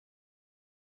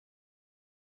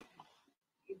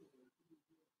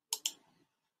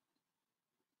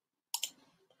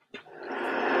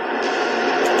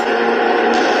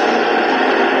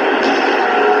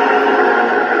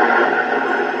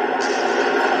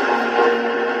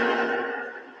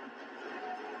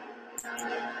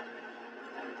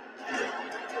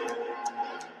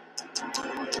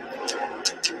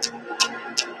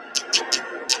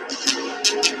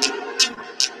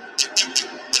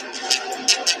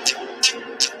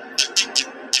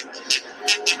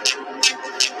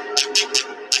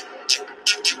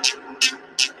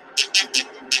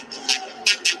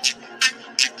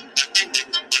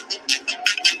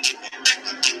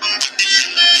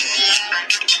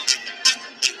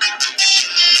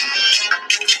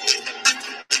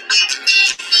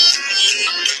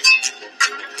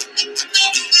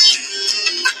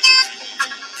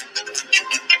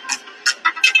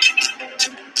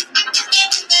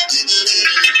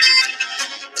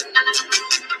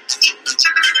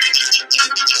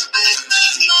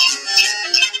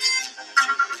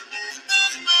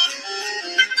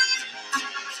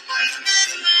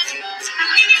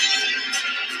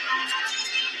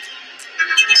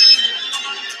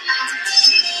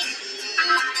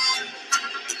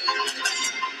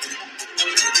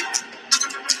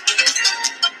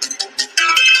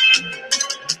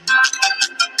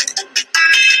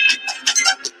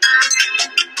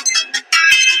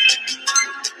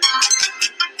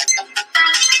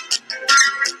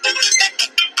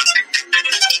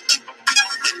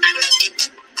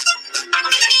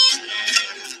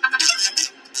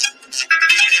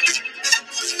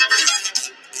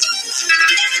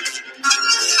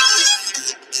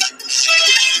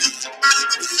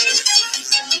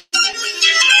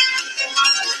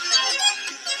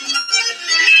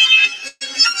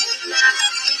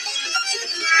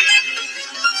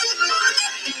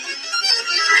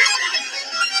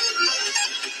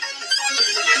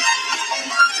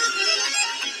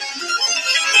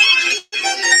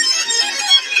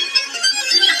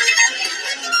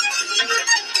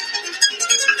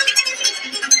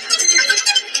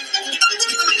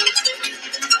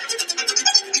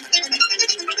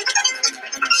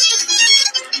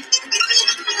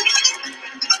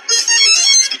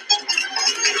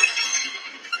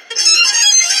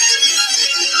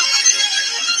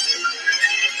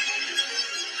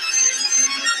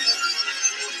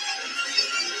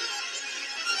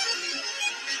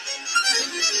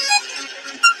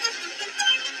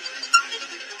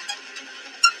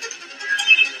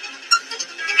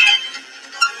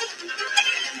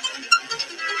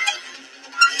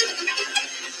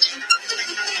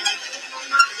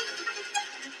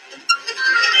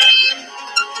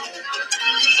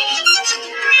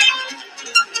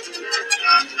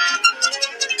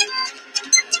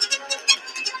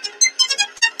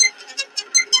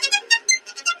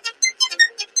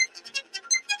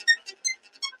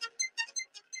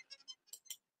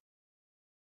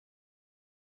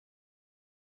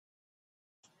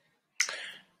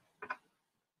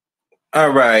All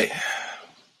right.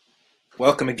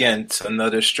 Welcome again to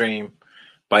another stream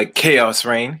by Chaos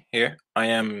Rain here. I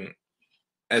am,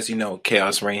 as you know,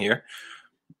 Chaos Rain here.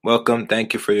 Welcome.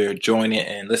 Thank you for your joining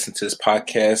and listening to this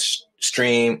podcast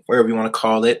stream, wherever you want to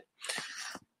call it.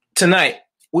 Tonight,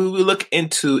 we will look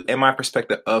into, in my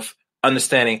perspective, of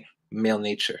understanding male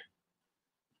nature.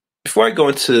 Before I go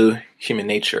into human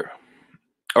nature,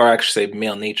 or actually say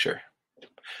male nature,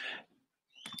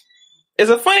 it's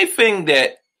a funny thing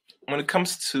that when it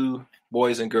comes to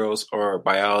boys and girls or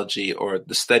biology or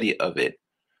the study of it,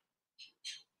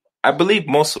 I believe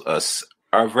most of us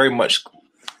are very much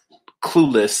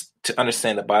clueless to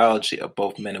understand the biology of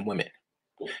both men and women.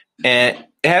 And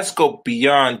it has to go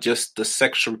beyond just the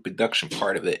sexual reproduction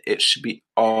part of it. It should be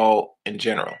all in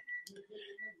general.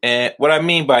 And what I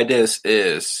mean by this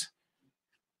is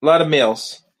a lot of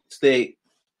males,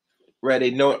 whether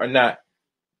they know it or not,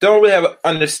 don't really have an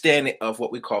understanding of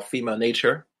what we call female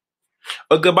nature.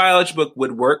 A good biology book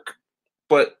would work,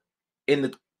 but in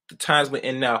the times we're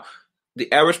in now,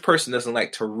 the average person doesn't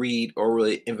like to read or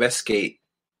really investigate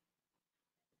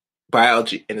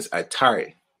biology in its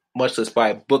entirety, much less buy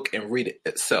a book and read it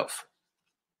itself.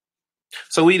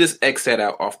 So we just X that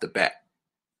out off the bat.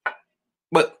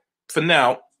 But for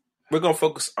now, we're going to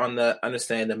focus on the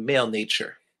understanding the male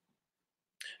nature.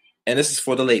 And this is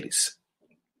for the ladies.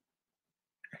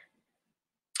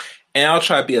 And I'll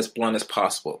try to be as blunt as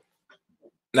possible.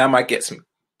 Now I might get some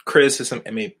criticism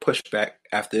and maybe pushback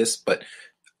after this, but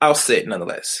I'll say it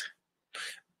nonetheless.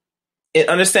 In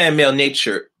understanding male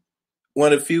nature,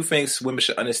 one of the few things women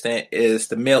should understand is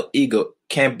the male ego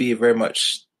can be very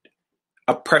much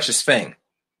a precious thing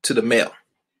to the male.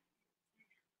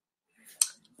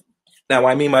 Now,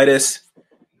 what I mean by this,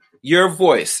 your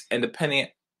voice and depending on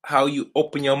how you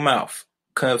open your mouth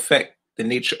can affect the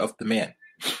nature of the man.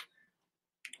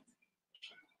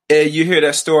 And you hear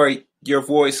that story, your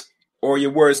voice or your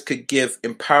words could give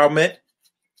empowerment,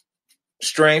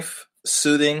 strength,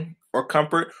 soothing, or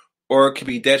comfort, or it could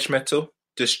be detrimental,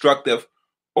 destructive,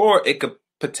 or it could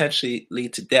potentially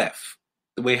lead to death,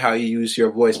 the way how you use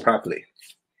your voice properly.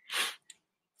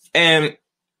 And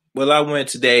what I went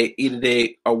today, either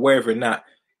they are aware or not,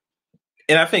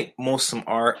 and I think most of them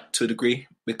are to a degree,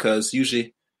 because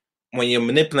usually when you're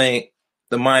manipulating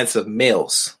the minds of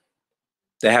males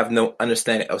that have no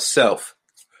understanding of self,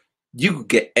 you can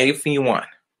get anything you want.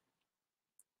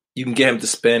 You can get him to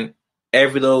spend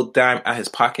every little dime out of his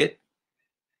pocket.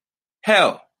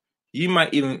 Hell, you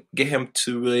might even get him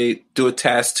to really do a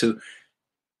task to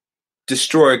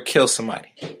destroy or kill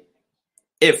somebody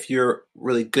if you're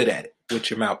really good at it with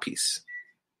your mouthpiece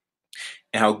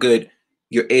and how good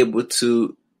you're able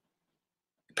to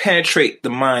penetrate the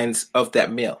minds of that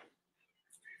male.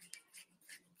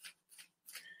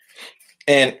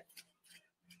 And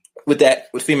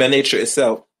with female nature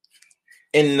itself,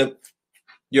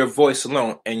 your voice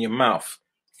alone and your mouth,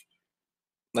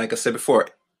 like I said before,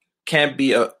 can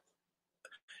be an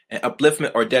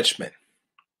upliftment or detriment.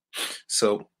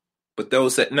 So, but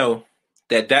those that know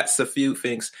that's a few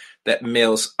things that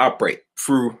males operate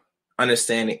through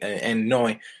understanding and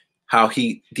knowing how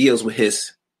he deals with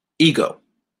his ego.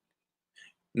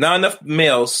 Not enough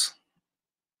males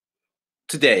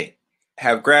today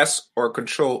have grasp or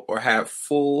control or have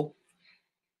full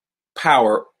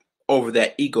power over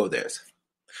that ego of theirs.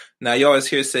 Now, you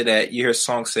always you hear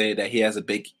songs say that he has a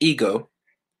big ego,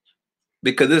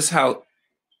 because this is how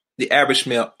the average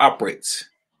male operates.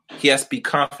 He has to be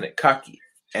confident, cocky,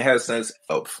 and has a sense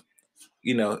of,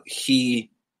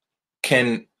 he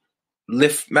can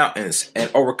lift mountains and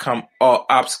overcome all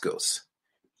obstacles,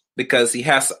 because he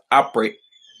has to operate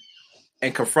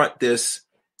and confront this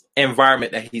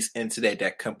environment that he's in today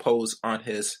that compose on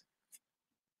his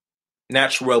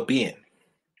natural well-being.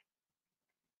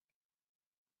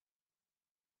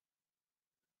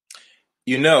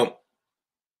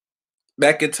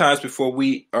 Back in times before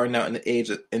we are now in the age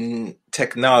of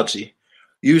technology,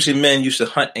 usually men used to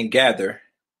hunt and gather,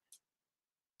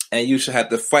 and you should have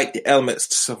to fight the elements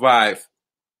to survive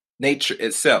nature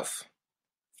itself.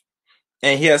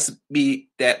 And he has to be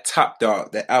that top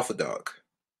dog, that alpha dog.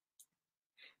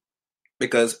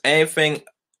 Because anything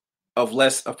of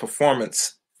less of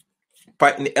performance,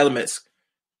 fighting the elements,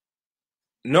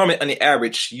 normally on the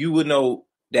average, you would know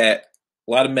that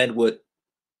a lot of men would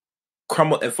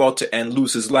crumble and falter and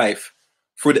lose his life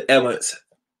for the elements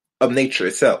of nature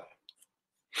itself.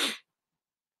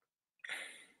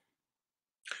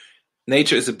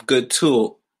 Nature is a good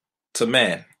tool to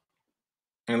man.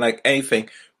 And like anything,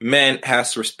 man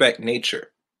has to respect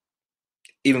nature,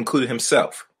 even including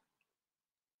himself.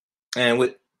 And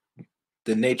with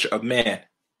the nature of man,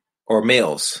 or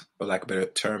males, for lack of better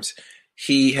terms,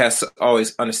 he has to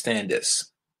always understand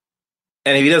this.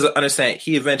 And if he doesn't understand,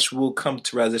 he eventually will come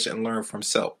to realization and learn for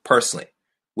himself personally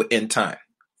within time.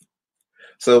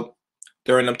 So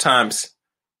during them times,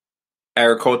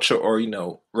 agriculture or,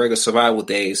 regular survival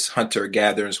days, hunter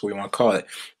gatherers, what you want to call it,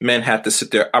 men have to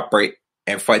sit there, operate,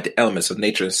 and fight the elements of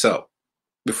nature itself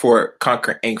before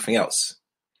conquering anything else.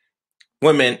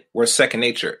 Women were second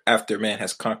nature after man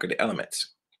has conquered the elements.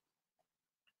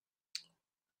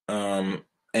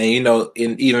 And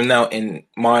even now in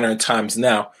modern times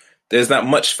now, there's not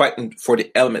much fighting for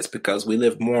the elements because we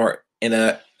live more in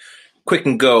a quick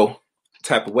and go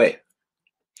type of way.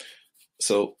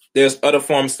 So there's other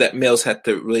forms that males have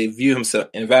to really view himself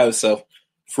and value himself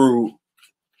through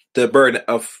the burden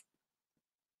of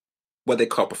what they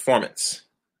call performance.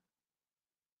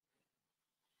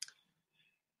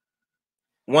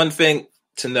 One thing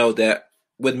to know that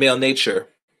with male nature,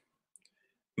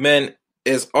 men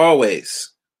is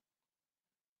always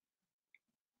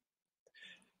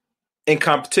in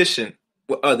competition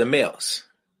with other males.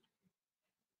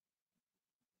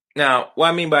 Now, what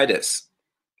I mean by this,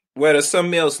 whether some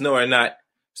males know or not,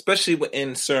 especially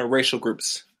within certain racial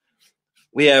groups,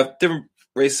 we have different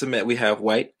races of men. We have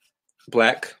white,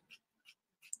 black,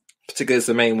 particularly as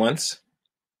the main ones.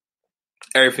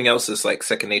 Everything else is like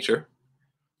second nature.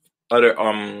 Other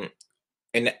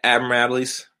in the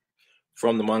abnormalities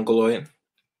from the Mongolian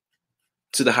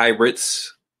to the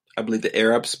hybrids, I believe the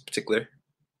Arabs in particular,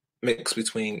 mix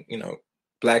between,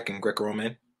 black and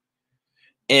Greco-Roman.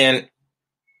 And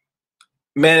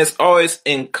man is always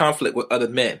in conflict with other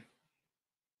men.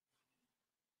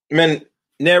 Men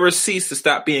never cease to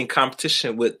stop being in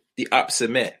competition with the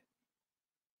opposite men.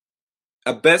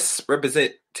 A best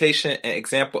representation and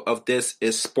example of this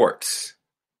is sports.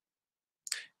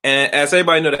 And as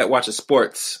everybody know that watches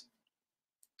sports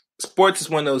is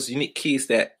one of those unique keys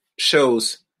that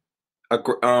shows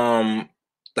the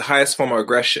highest form of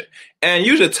aggression. And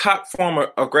usually the top form of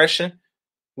aggression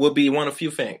will be one of a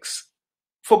few things.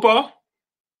 Football,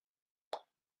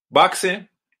 boxing,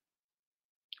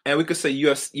 and we could say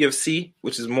UFC,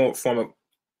 which is more form of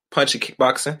punch and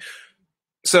kickboxing.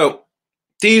 So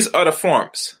these are the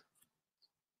forms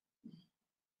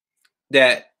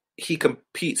that he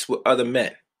competes with other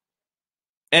men.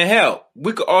 And hell,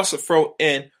 we could also throw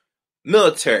in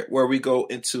military, where we go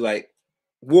into like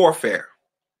warfare.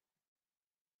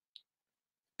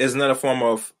 Is another form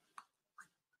of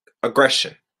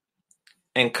aggression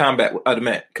and combat with other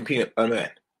men, competing with other men,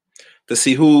 to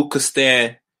see who could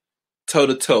stand toe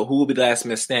to toe, who will be the last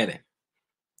man standing.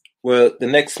 Well, the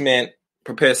next man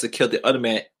prepares to kill the other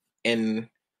man in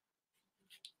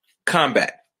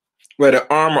combat,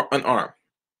 whether armed or unarmed.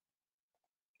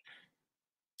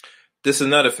 This is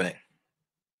another thing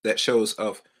that shows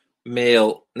of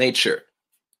male nature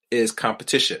is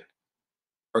competition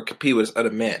or compete with other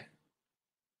men.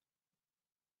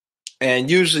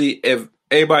 And usually, if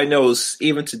everybody knows,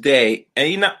 even today,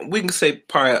 and we can say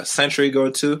probably a century ago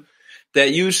or two,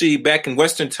 that usually back in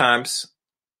Western times,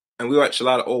 and we watch a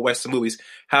lot of old Western movies,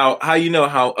 how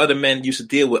other men used to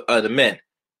deal with other men.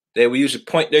 They would usually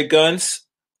point their guns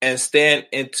and stand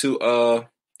into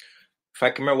if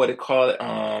I can remember what they call it,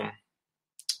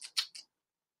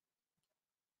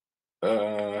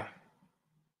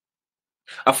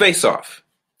 a face-off,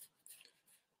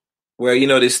 where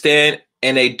they stand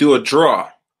and they do a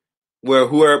draw, where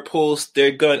whoever pulls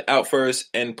their gun out first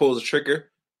and pulls the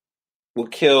trigger will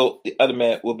kill the other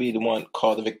man, will be the one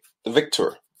called the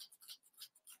victor.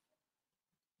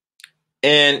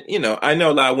 And I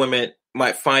know a lot of women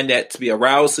might find that to be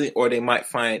arousing, or they might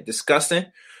find it disgusting,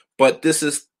 but this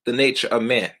is the nature of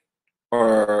man,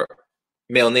 or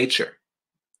male nature.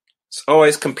 It's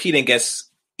always competing against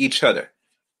each other,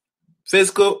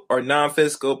 physical or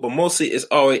non-physical, but mostly it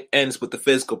always ends with the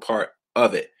physical part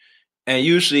of it. And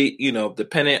usually,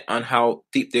 depending on how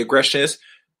deep the aggression is,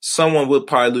 someone will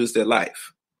probably lose their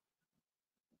life.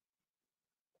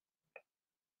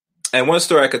 And one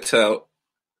story I could tell,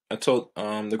 I told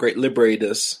the great liberator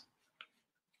this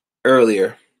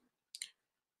earlier,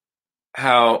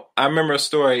 how I remember a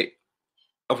story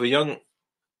of a young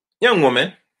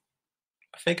woman.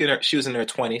 I think she was in her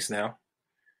 20s now.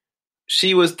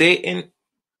 She was dating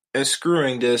and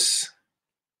screwing this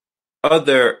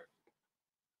other,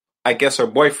 I guess her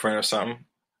boyfriend or something.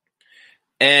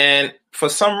 And for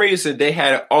some reason, they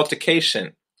had an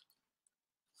altercation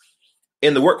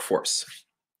in the workforce.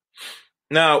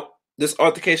 Now, this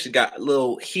altercation got a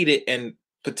little heated and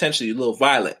potentially a little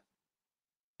violent.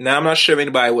 Now, I'm not sure if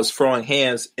anybody was throwing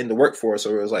hands in the workforce,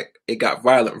 or it was like it got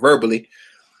violent verbally,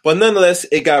 but nonetheless,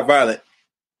 it got violent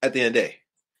at the end of the day.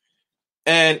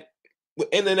 And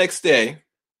in the next day,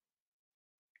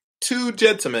 two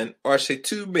gentlemen, or I say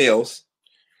two males,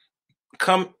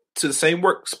 come to the same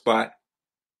work spot,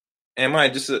 and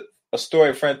mind, just a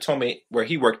story a friend told me where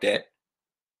he worked at.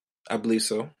 I believe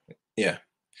so. Yeah.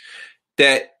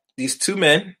 That these two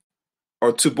men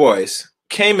or two boys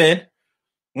came in.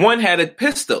 One had a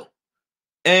pistol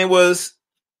and was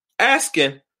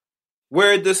asking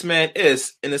where this man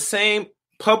is in the same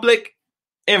public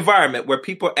environment where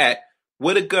people are at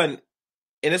with a gun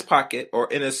in his pocket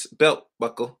or in his belt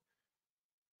buckle,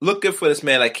 looking for this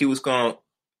man like he was going,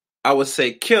 I would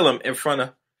say, kill him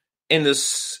in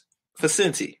this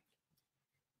vicinity.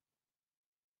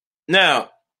 Now,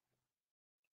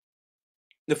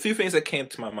 the few things that came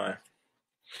to my mind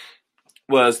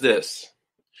was this,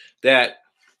 that,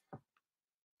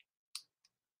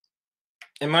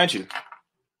 and mind you,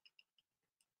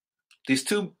 these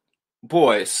two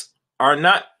boys are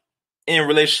not in a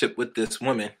relationship with this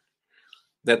woman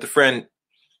that the friend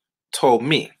told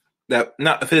me, that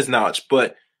not of his knowledge,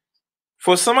 but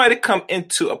for somebody to come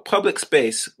into a public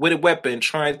space with a weapon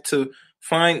trying to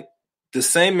find the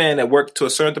same man that worked to a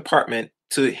certain department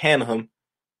to handle him,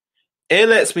 it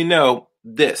lets me know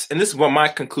this, and this is what my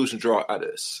conclusion draw out of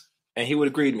this, and he would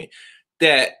agree with me,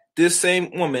 that this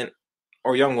same woman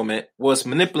or young woman was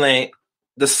manipulating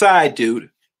the side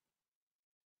dude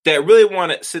that really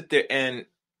wanted to sit there and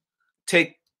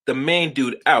take the main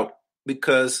dude out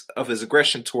because of his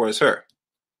aggression towards her,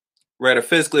 whether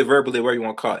physically, verbally, whatever you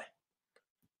want to call it.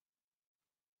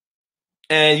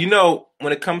 And you know,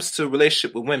 when it comes to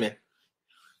relationship with women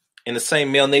in the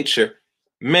same male nature,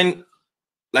 men,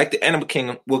 like the animal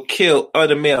kingdom, will kill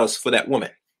other males for that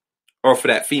woman or for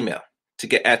that female, to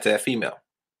get at that female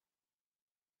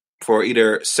for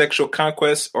either sexual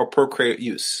conquest or procreate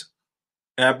use.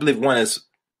 And I believe one is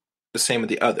the same as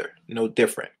the other, no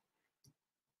different.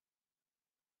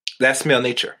 That's male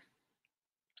nature.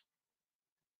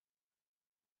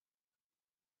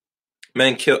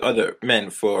 Men kill other men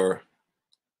for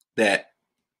that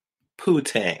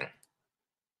poo-tang.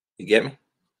 You get me?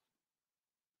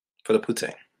 For the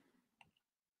poo-tang.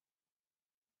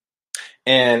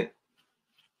 And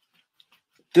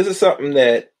this is something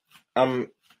that I'm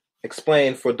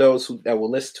explaining for those that will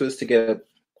listen to us to get a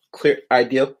clear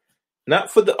idea.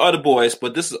 Not for the other boys,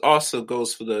 but this also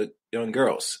goes for the young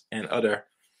girls and other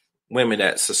women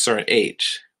that's a certain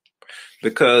age.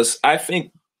 Because I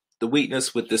think the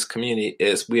weakness with this community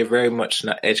is we are very much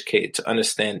not educated to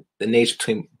understand the nature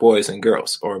between boys and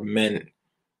girls, or men,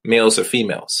 males or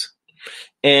females.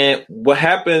 And what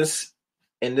happens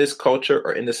in this culture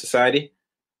or in this society,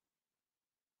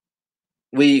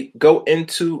 we go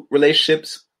into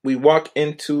relationships, we walk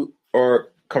into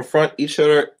or confront each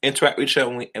other, interact with each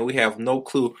other, and we have no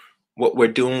clue what we're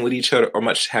doing with each other, or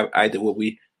much have idea what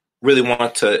we really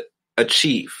want to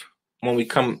achieve when we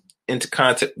come into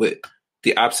contact with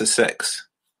the opposite sex.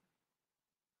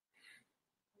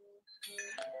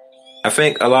 I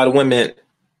think a lot of women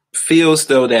feels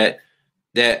though that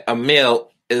a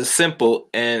male is simple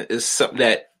and is something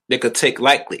that they could take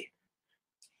lightly.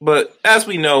 But as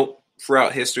we know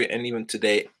throughout history and even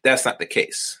today, that's not the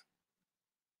case.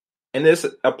 And this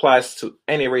applies to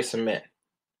any race of men.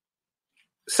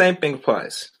 Same thing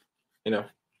applies, you know.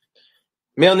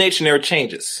 Male nature never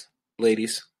changes,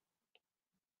 ladies.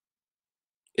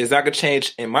 It's not going to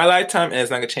change in my lifetime, and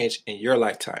it's not going to change in your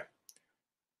lifetime.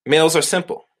 Males are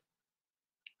simple,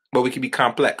 but we can be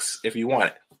complex if you want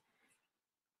it.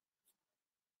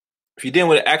 If you're dealing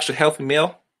with an actual healthy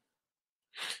male,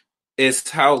 it's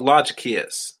how logic he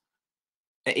is.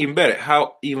 And even better,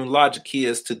 how even logic he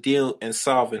is to deal and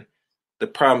solving the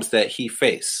problems that he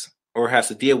faces or has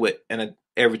to deal with on an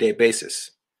everyday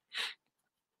basis.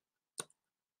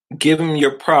 Give him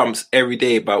your problems every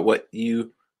day about what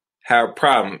you have a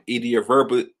problem, either you're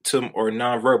verbal to him or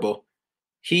nonverbal.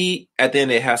 He, at the end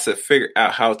of the day, has to figure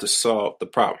out how to solve the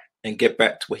problem and get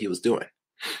back to what he was doing.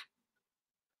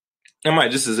 I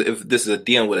might just as if this is a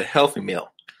dealing with a healthy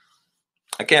male.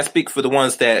 I can't speak for the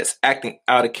ones that's acting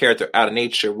out of character, out of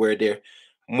nature, where they're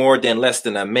more than less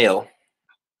than a male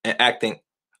and acting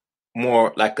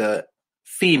more like a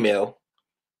female,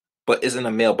 but isn't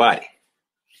a male body.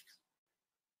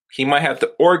 He might have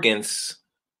the organs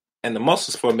and the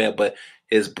muscles for a male, but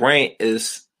his brain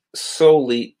is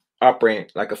solely operating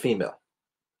like a female.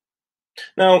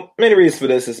 Now, many reasons for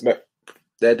this is that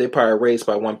they probably raised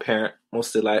by one parent,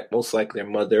 most likely their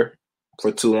mother,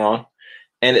 for too long,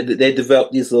 and they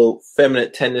develop these little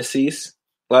feminine tendencies.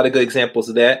 A lot of good examples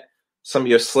of that. Some of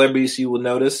your celebrities you will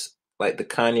notice, like the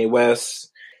Kanye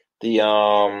West, the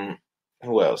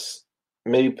who else?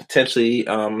 Maybe potentially,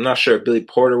 I'm not sure if Billy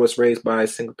Porter was raised by a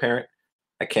single parent.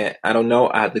 I don't know.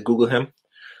 I have to Google him.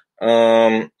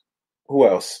 Who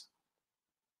else?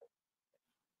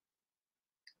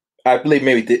 I believe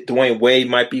maybe Dwayne Wade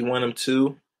might be one of them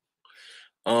too.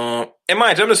 And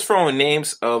mind you, I'm just throwing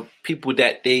names of people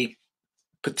that they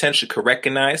potentially could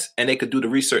recognize, and they could do the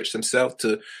research themselves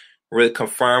to really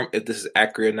confirm if this is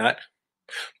accurate or not.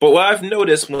 But what I've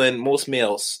noticed when most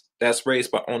males that's raised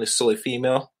by only solely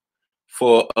female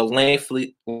for a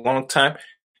lengthy long time,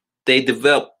 they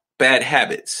develop bad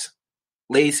habits,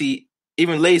 lazy,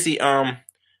 even lazy,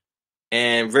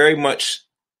 and very much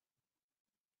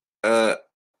uh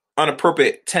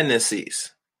inappropriate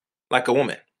tendencies, like a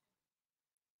woman.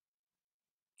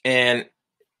 And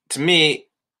to me,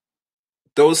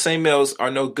 those same males are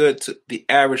no good to the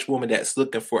average woman that's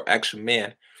looking for actual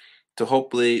man to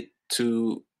hopefully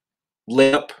to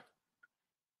lay up,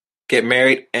 get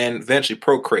married, and eventually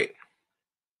procreate,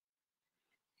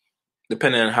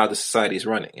 depending on how the society is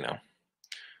running.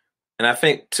 And I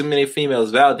think too many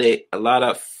females validate a lot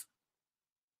of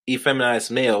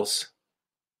effeminized males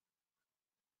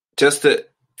just to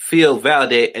feel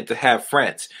validated and to have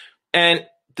friends. And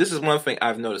this is one thing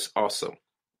I've noticed also.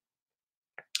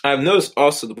 I've noticed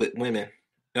also with women,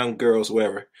 young girls,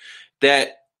 whatever,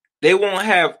 that they won't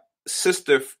have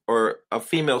sister or a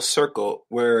female circle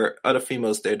where other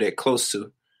females they're close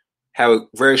to have a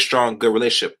very strong, good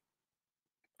relationship.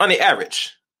 On the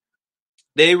average,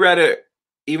 they rather,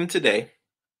 even today,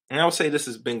 and I would say this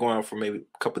has been going on for maybe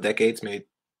a couple decades, maybe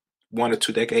 1 or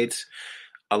 2 decades.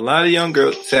 A lot of young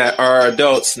girls that are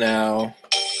adults now,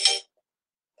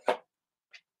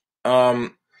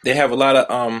 they have a lot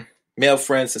of male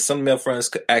friends, and some male friends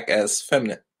could act as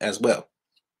feminine as well,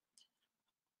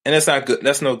 and that's not good.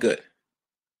 That's no good.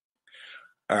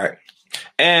 All right,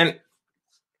 and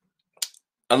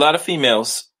a lot of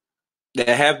females that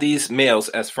have these males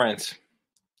as friends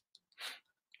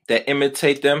that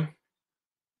imitate them,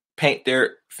 paint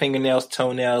their fingernails,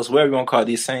 toenails, whatever you want to call it,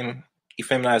 these same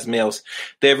effeminized males,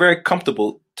 they're very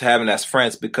comfortable to having as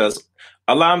friends because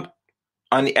a lot,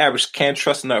 on the average, can't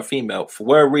trust another female. For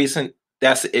whatever reason,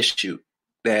 that's the issue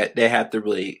that they have to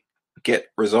really get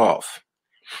resolved.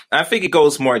 And I think it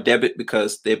goes more debit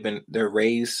because they're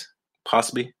raised,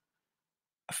 possibly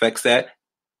affects that.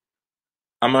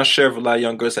 I'm not sure if a lot of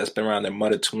young girls that's been around their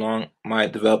mother too long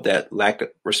might develop that lack of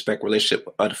respect relationship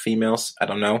with other females. I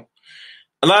don't know.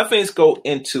 A lot of things go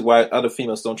into why other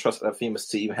females don't trust other females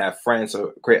to even have friends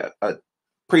or create a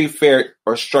pre-fair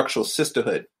or structural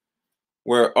sisterhood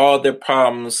where all their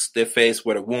problems they face,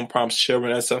 whether womb problems,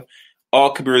 children, and stuff,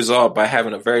 all could be resolved by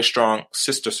having a very strong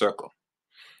sister circle.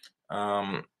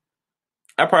 I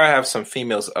probably have some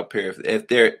females up here if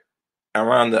they're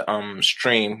around the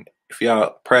stream. If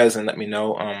y'all present, let me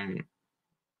know.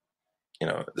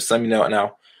 Just let me know, and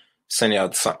I'll send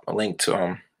y'all a link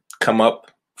to come up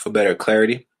for better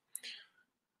clarity.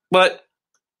 But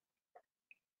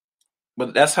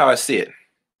that's how I see it.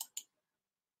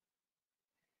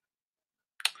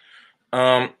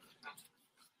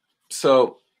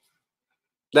 So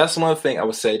that's one thing I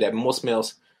would say that most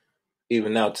males,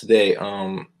 even now today,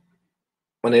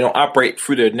 when they don't operate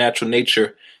through their natural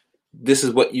nature, this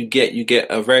is what you get. You get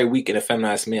a very weak and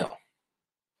effeminized male.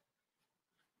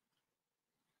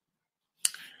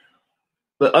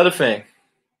 The other thing,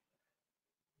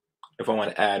 if I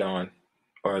want to add on,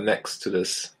 or next to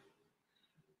this,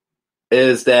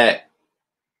 is that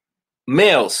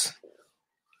males,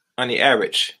 on the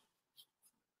average,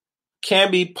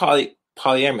 can be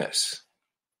polyamorous.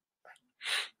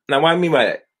 Now, what I mean by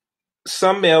that,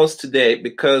 some males today,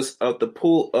 because of the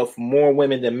pool of more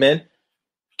women than men,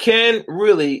 can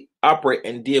really operate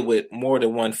and deal with more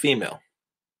than one female,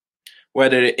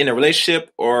 whether they're in a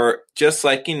relationship or just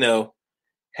like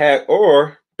have,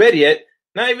 or better yet,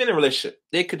 not even in a relationship.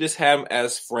 They could just have them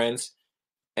as friends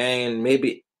and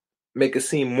maybe make it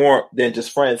seem more than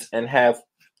just friends and have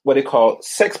what they call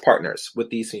sex partners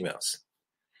with these females.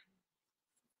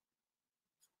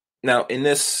 Now, in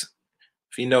this,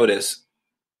 if you notice,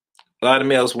 a lot of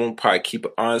males won't probably keep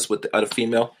it honest with the other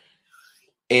female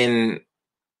in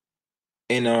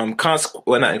regards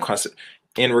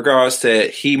to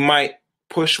he might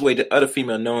push away the other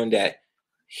female knowing that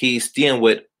he's dealing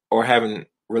with or having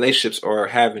relationships or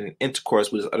having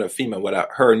intercourse with his other female without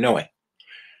her knowing.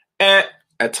 And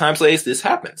at times like this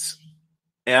happens.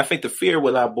 And I think the fear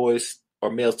with our boys or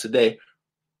males today,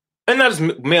 and not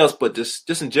just males, but just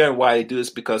in general, why they do this,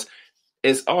 because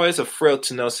it's always a thrill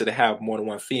to know so they have more than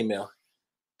one female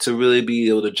to really be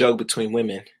able to juggle between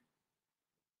women.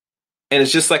 And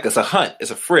it's just like it's a hunt,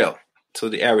 it's a thrill to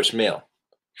the average male.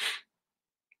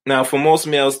 Now, for most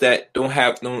males that don't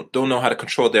know how to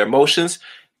control their emotions,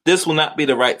 this will not be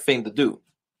the right thing to do.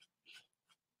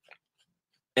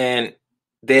 And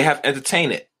they have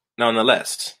entertained it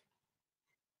nonetheless.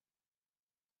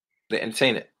 They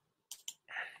entertain it.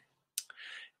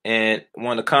 And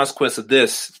one of the consequences of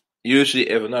this, usually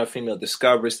if another female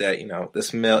discovers that,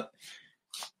 this male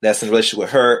that's in a relationship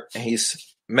with her and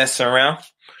he's messing around,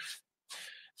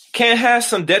 can have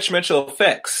some detrimental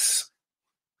effects.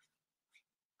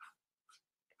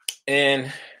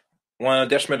 And one of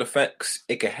the detrimental effects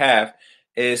it could have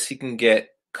is he can get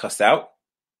cussed out.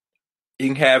 He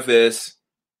can have his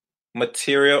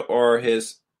material or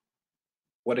his,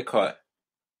 what do you call it?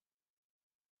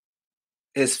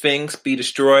 His things be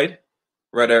destroyed,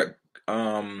 rather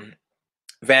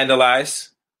vandalized,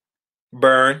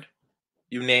 burned,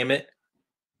 you name it.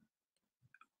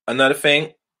 Another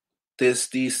thing,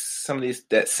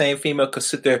 that same female could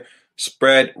sit there,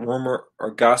 spread rumor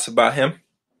or gossip about him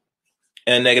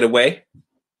in a negative way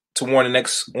to warn the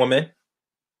next woman,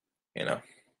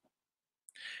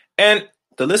 And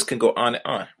the list can go on and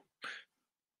on.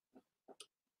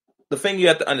 The thing you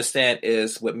have to understand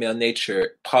is with male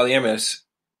nature, polyamorous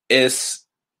is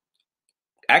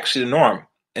actually the norm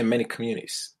in many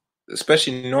communities,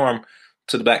 especially the norm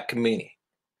to the Black community.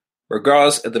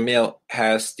 Regardless if the male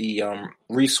has the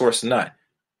resource or not,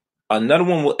 another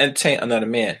one will entertain another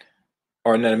man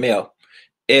or another male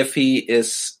if he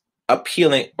is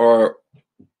appealing or,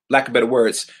 lack of better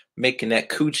words, making that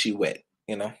coochie wet,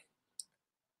 They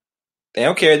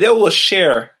don't care. They will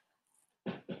share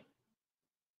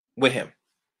with him.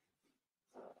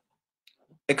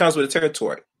 It comes with the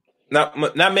territory. Not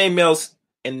many males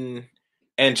in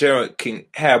general can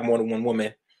have more than one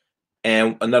woman,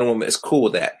 and another woman is cool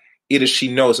with that, either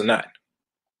she knows or not.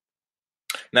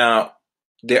 Now,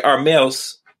 there are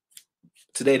males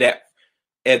today that,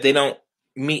 if they don't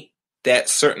meet that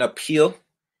certain appeal,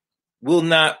 will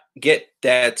not get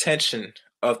that attention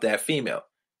of that female.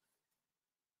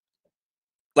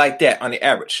 Like that on the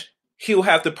average. He'll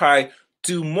have to probably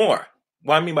do more.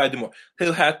 What I mean by do more,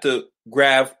 he'll have to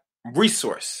grab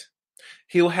resource.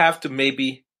 He'll have to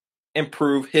maybe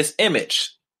improve his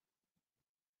image.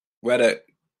 Whether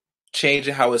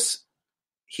changing how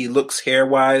he looks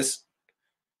hair-wise,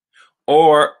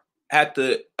 or have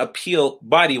to appeal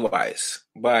body-wise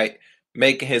by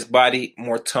making his body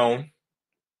more toned.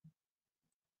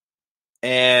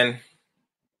 And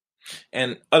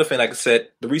other thing, like I said,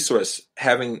 the resource,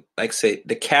 having, like say,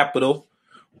 the capital,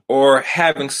 or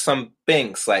having some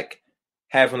things like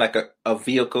having like a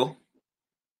vehicle,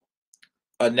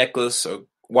 a necklace or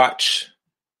watch,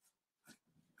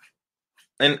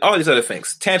 and all these other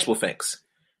things, tangible things.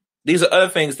 These are other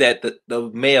things that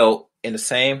the male in the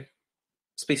same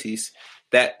species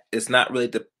that is not really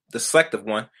the selective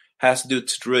one has to do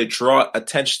to really draw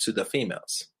attention to the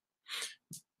females.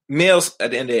 Males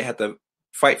at the end of the day have to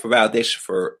fight for validation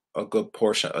for a good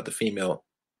portion of the female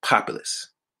populace.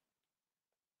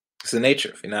 It's the nature.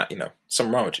 If you're not,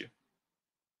 something wrong with you.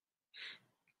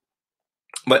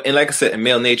 But, and like I said, in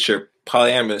male nature,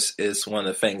 polyamorous is one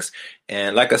of the things.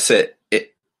 And like I said, the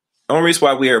only reason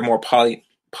why we are more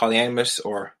polyamorous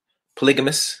or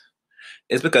polygamous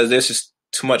is because there's just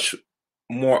too much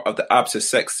more of the opposite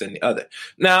sex than the other.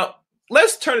 Now,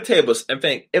 let's turn the tables and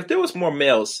think, if there was more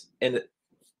males in the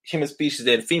human species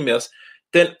than females,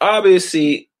 then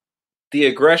obviously the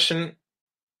aggression,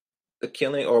 the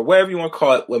killing, or whatever you want to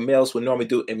call it, what males would normally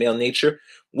do in male nature,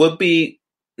 would be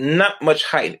not much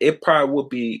heightened. It probably would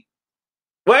be,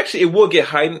 well, actually, it will get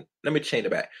heightened. Let me change it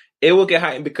back. It will get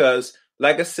heightened because,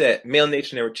 like I said, male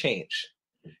nature never changed.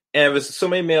 And if it's so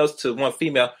many males to one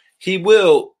female, he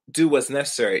will do what's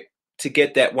necessary to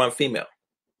get that one female.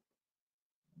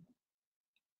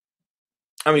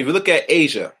 I mean, if you look at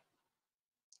Asia,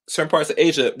 certain parts of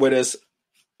Asia where there's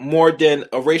more than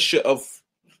a ratio of,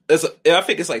 I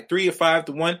think it's like 3 or 5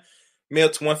 to 1 male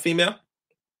to 1 female.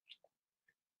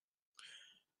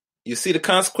 You see the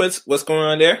consequence, what's going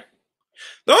on there?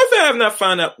 The only thing I have not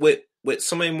found out with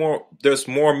so many more, there's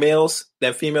more males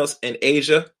than females in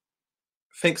Asia,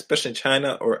 I think especially in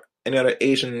China or any other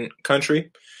Asian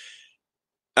country,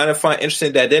 I find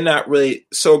interesting that they're not really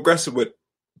so aggressive with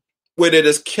where they're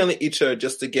just killing each other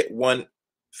just to get one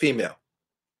female.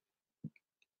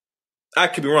 I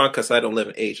could be wrong because I don't live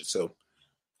in Asia, so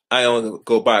I only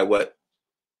go by what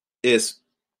is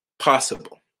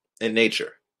possible in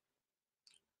nature.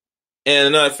 And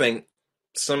another thing,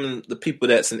 some of the people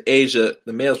that's in Asia,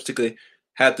 the males particularly,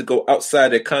 have to go outside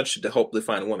their country to hopefully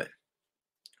find a woman.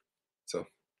 So,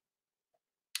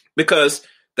 because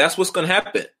that's what's going to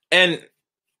happen. And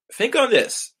think on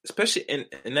this, especially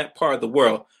in that part of the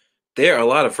world, there are a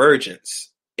lot of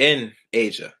virgins in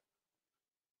Asia.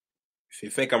 If you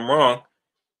think I'm wrong,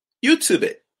 YouTube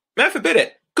it. Matter forbid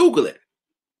it. Google it.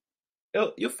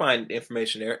 You'll find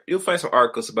information there. You'll find some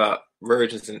articles about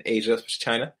virgins in Asia, especially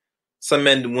China. Some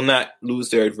men will not lose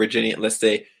their virginity unless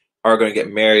they are going to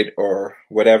get married or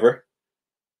whatever.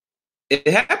 It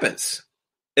happens.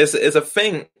 It's a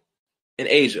thing in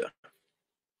Asia.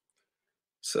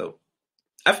 So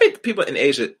I think people in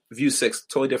Asia view sex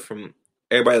totally different from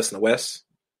everybody else in the West,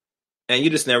 and you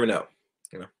just never know.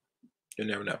 You know, you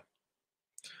never know.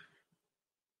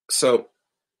 So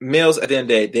males at the end of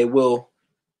the day, they will,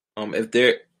 if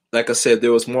they're like I said, if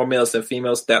there was more males than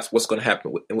females, that's what's going to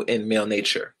happen in male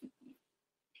nature.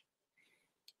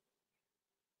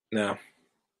 Now,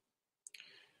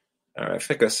 all right, I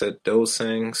think I said those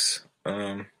things.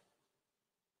 What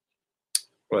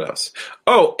else?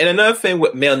 Oh, and another thing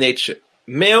with male nature.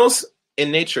 Males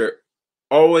in nature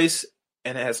always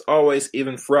and has always,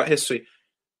 even throughout history,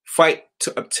 fight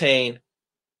to obtain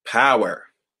power.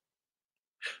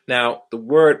 Now, the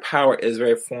word power is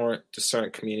very foreign to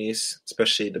certain communities,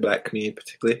 especially the black community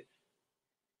particularly.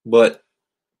 But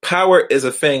power is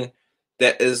a thing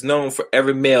that is known for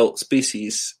every male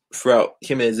species throughout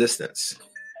human existence.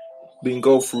 We can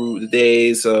go through the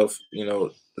days of,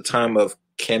 the time of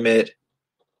Kemet,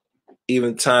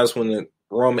 even times when the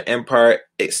Roman Empire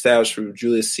established through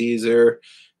Julius Caesar,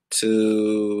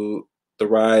 to the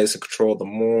rise and control of the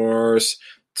Moors,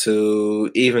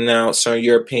 to even now certain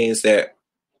Europeans that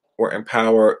were in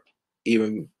power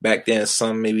even back then,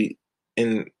 some maybe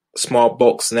in small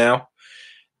bulks now.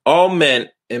 All men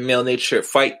in male nature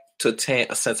fight to attain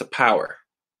a sense of power.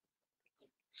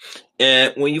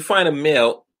 And when you find a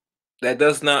male that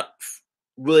does not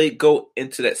really go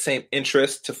into that same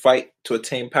interest to fight to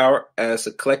attain power as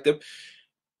a collective,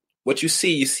 what you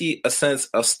see a sense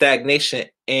of stagnation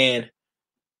and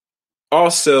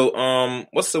also,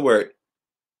 what's the word?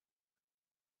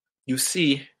 You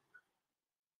see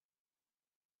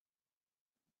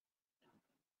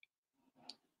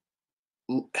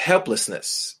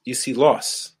helplessness. You see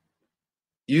loss.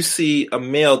 You see a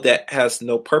male that has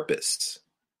no purpose.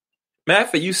 Matter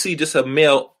of fact, you see just a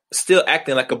male still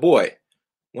acting like a boy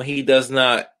when he does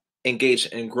not engage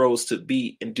and grows to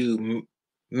be and do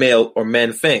male or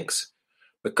men things.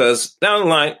 Because down the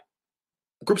line,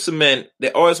 groups of men,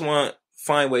 they always want to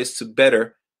find ways to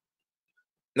better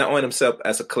not only themselves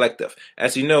as a collective.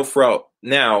 As you know, throughout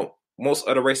now, most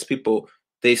other race people,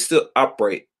 they still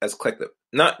operate as a collective.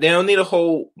 They don't need a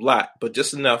whole lot, but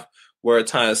just enough where at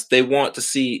times they want to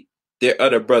see their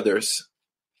other brothers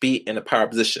be in a power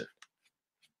position.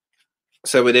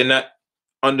 So they're not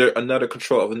under another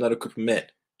control of another group of men.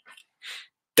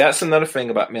 That's another thing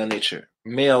about male nature.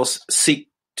 Males seek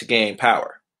to gain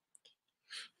power.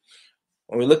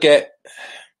 When we look at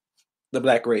the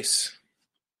black race,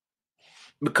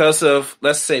 because of,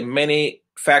 let's say, many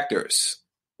factors,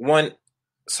 one,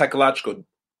 psychological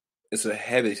is a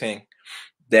heavy thing,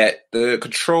 that the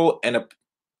control and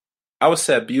I would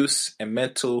say abuse and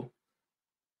mental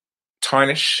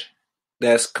tarnish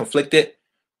that's conflicted,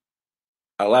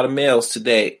 a lot of males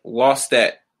today lost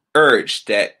that urge,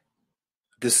 that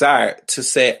desire to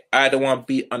say, I don't want to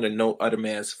be under no other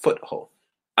man's foothold.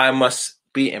 I must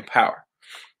be in power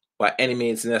by any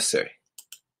means necessary.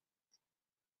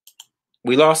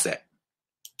 We lost that.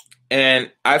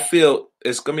 And I feel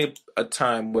it's going to be a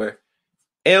time where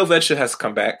Ale Venture has to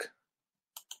come back,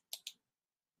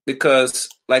 because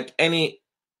like any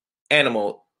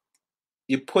animal,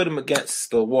 you put him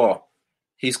against the wall,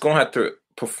 he's going to have to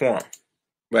perform,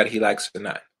 whether he likes it or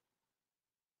not.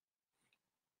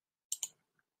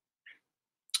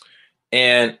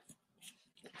 And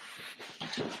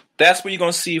that's what you're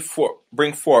going to see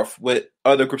bring forth with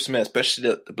other groups of men, especially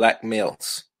the black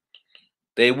males.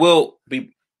 They will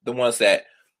be the ones that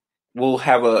will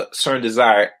have a certain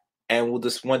desire and will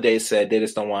just one day say they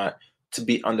just don't want to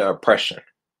be under oppression.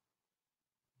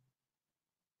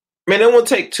 I mean, it won't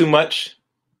take too much.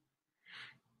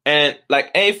 And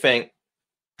like anything,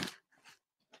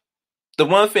 the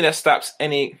one thing that stops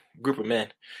any group of men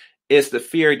is the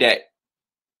fear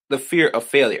of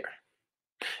failure.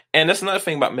 And that's another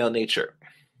thing about male nature.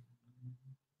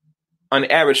 On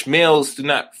the average, males do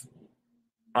not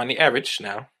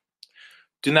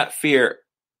fear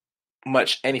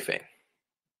much anything.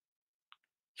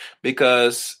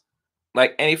 Because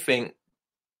like anything,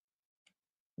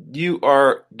 you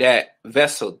are that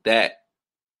vessel, that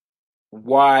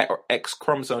Y or X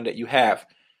chromosome that you have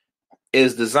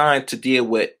is designed to deal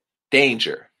with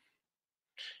danger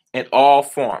in all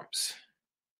forms.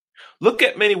 Look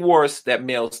at many wars that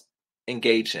males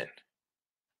engage in.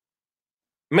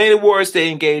 Many wars they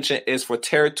engage in is for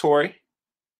territory,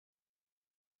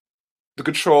 to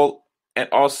control, and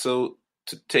also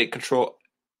to take control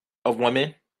of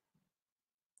women.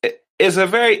 it's a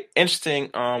very interesting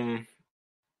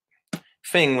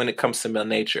thing when it comes to male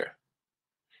nature.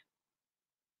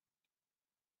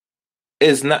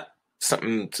 It's not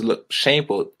something to look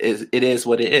shameful. It is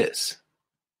what it is.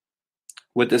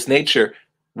 With this nature,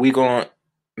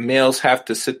 males have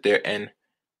to sit there and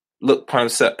look upon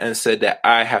themselves and say that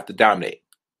I have to dominate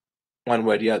one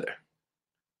way or the other.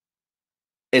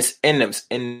 It's in them, it's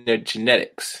in their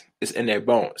genetics, it's in their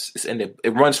bones,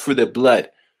 it runs through their blood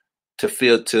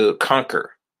to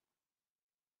conquer.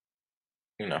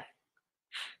 You know,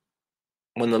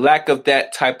 when the lack of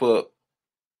that type of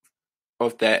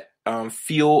that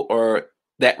fuel or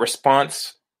that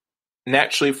response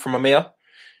naturally from a male,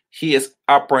 he is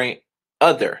operating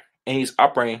other, and he's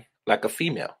operating like a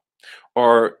female,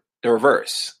 or the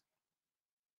reverse.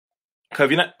 Because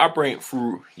if you're not operating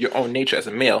through your own nature as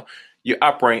a male, you're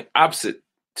operating opposite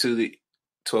to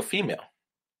a female.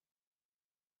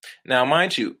 Now,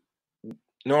 mind you,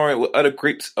 knowing with other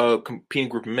groups of competing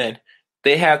group of men,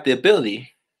 they have the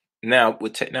ability now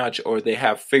with technology, or they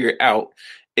have figured out,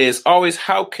 is always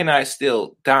how can I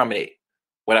still dominate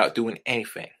without doing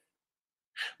anything?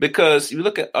 Because you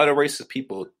look at other races of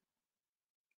people,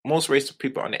 most races of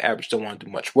people on the average don't want to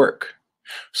do much work.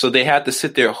 So they have to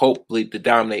sit there hopefully to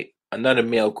dominate another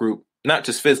male group, not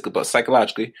just physically, but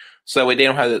psychologically, so that way they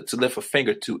don't have to lift a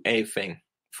finger to anything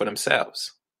for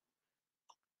themselves.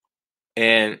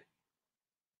 And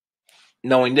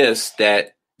knowing this,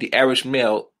 that the average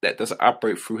male that doesn't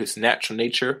operate through his natural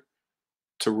nature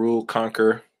to rule,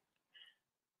 conquer,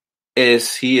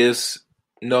 he is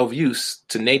no use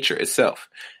to nature itself.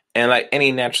 And like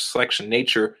any natural selection,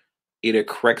 nature either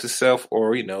corrects itself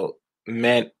or,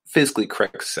 man physically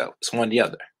corrects itself. It's one or the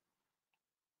other.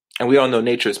 And we all know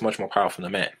nature is much more powerful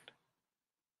than man.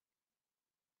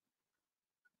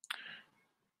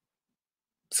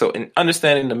 So in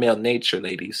understanding the male nature,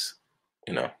 ladies,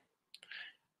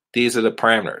 these are the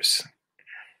parameters.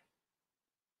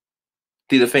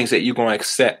 These are things that you're going to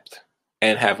accept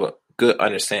and have a good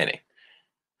understanding.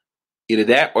 Either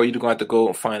that, or you're going to have to go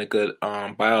and find a good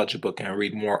biology book and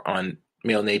read more on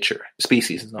male nature,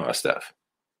 species, and all that stuff.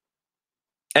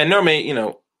 And normally,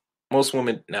 most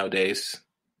women nowadays,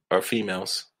 or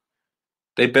females,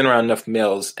 they've been around enough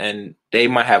males, and they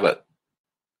might have an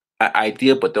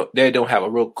idea, but they don't have a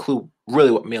real clue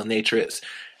really what male nature is.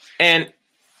 And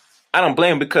I don't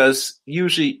blame them, because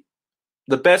usually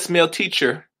the best male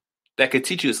teacher that could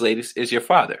teach you this, ladies, is your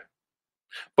father.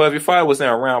 But if your father wasn't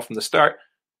around from the start,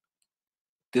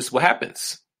 this is what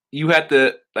happens. You have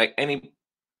to, like any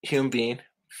human being,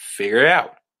 figure it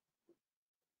out.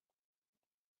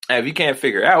 And if you can't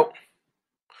figure it out,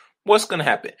 what's going to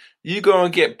happen? You're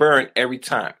going to get burned every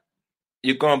time.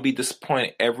 You're going to be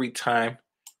disappointed every time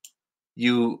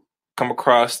you come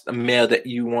across a male that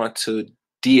you want to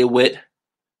deal with,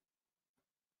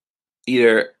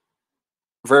 either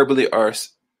verbally or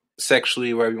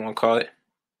sexually, whatever you want to call it.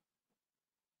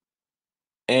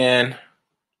 And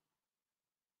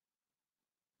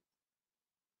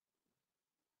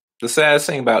the saddest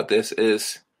thing about this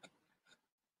is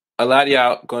a lot of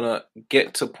y'all gonna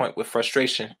get to a point with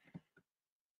frustration,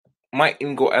 might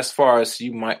even go as far as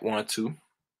you might want to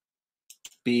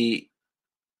be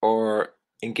or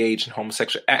engage in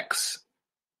homosexual acts,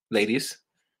 ladies.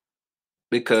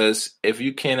 Because if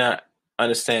you cannot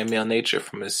understand male nature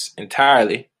from its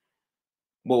entirely,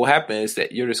 what will happen is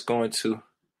that you're just going to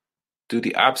do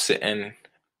the opposite and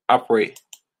operate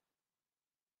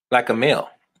like a male.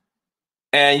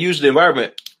 And usually the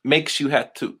environment makes you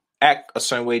have to act a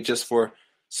certain way just for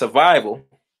survival.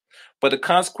 But the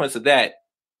consequence of that,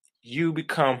 you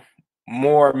become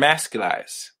more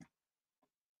masculized,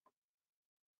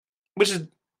 which is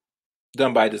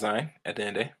done by design at the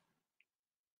end of the day.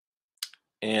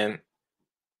 And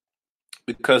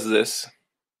because of this,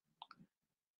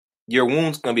 your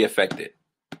wound's going to be affected.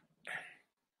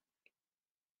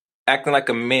 Acting like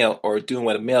a male or doing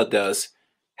what a male does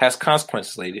has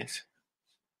consequences, ladies.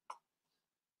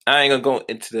 I ain't going to go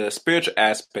into the spiritual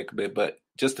aspect of it, but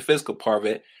just the physical part of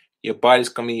it. Your body's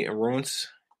going to be in ruins.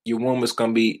 Your womb is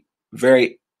going to be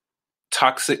very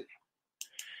toxic.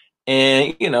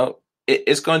 And,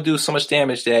 it's going to do so much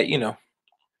damage that,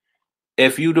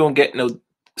 if you don't get no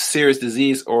serious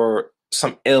disease or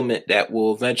some ailment that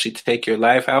will eventually take your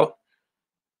life out,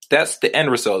 that's the end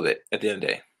result of it at the end of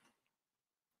the day.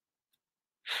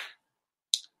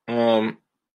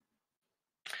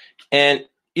 And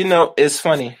it's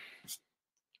funny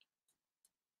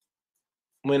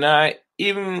when I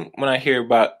hear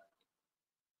about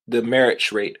the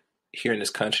marriage rate here in this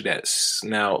country that's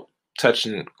now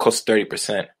touching close to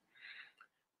 30%,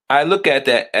 I look at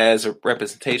that as a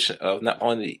representation of not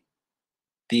only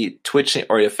the twitching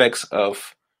or the effects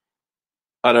of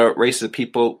other races of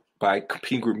people by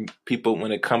competing group of people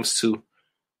when it comes to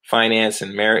finance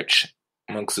and marriage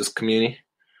amongst this community.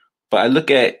 But I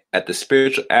look at the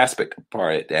spiritual aspect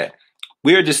part of it, that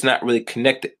we are just not really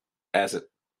connected as a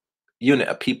unit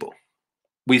of people.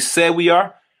 We say we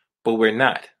are, but we're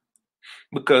not.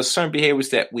 Because certain behaviors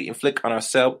that we inflict on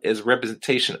ourselves is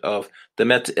representation of the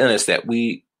mental illness that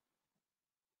we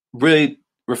really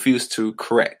refuse to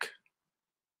correct.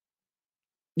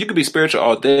 You could be spiritual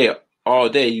all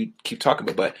day you keep talking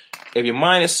about, but if your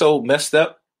mind is so messed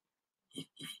up,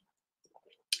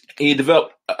 and you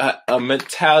develop a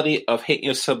mentality of hating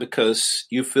yourself because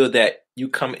you feel that you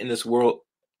come in this world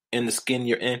in the skin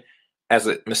you're in as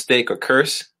a mistake or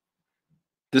curse,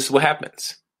 this is what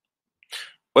happens.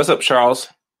 What's up, Charles?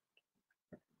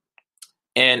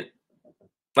 And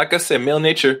like I said, male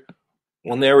nature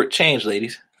will never change,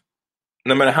 ladies.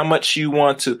 No matter how much you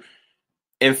want to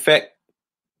infect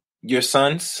your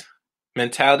son's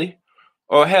mentality,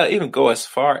 or hell, even go as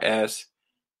far as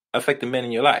affect the men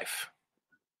in your life.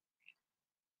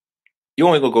 You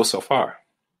only gonna go so far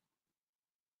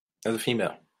as a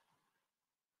female.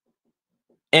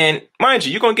 And mind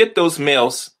you, you're gonna get those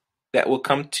males that will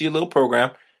come to your little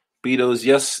program, be those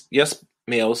yes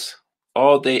males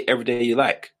all day, every day you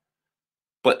like.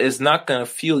 But it's not gonna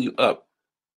fuel you up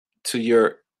to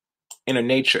your inner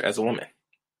nature as a woman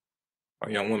or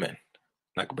young woman,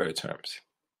 like better terms.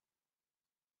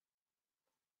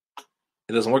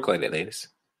 It doesn't work like that, ladies.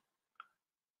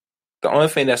 The only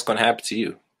thing that's going to happen to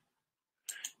you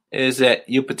is that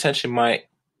you potentially might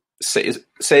set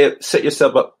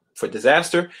yourself up for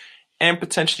disaster, and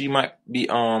potentially you might be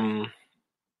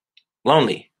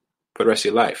lonely for the rest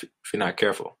of your life if you're not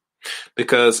careful.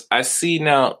 Because I see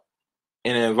now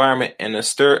in an environment and a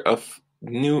stir of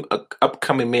new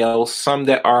upcoming males, some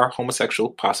that are homosexual,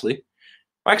 possibly.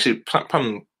 Actually,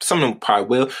 some of them probably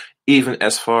will, even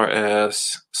as far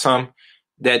as some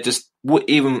that just would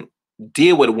even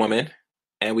deal with a woman.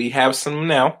 And we have some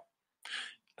now.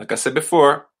 Like I said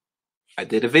before, I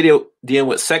did a video dealing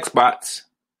with sex bots.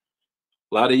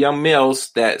 A lot of young males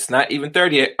that's not even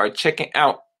 30 yet are checking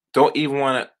out, don't even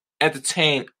want to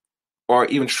entertain or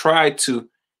even try to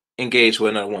engage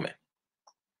with another woman.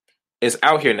 It's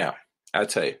out here now, I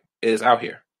tell you. It is out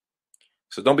here.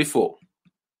 So don't be fooled.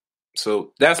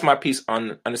 So that's my piece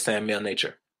on understanding male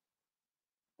nature.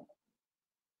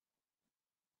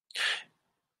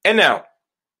 And now,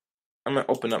 I'm going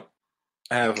to open up.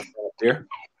 I have a thought here.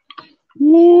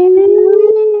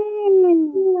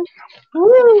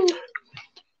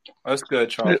 That's good,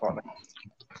 Charles.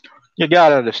 You got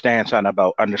to understand something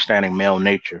about understanding male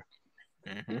nature.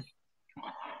 Mm-hmm.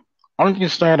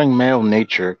 Understanding male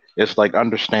nature is like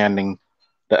understanding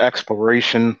the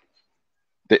exploration,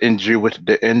 the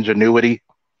ingenuity,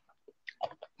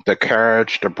 the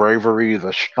courage, the bravery,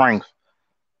 the strength,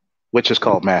 which is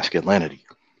called masculinity.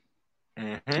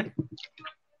 Mm-hmm.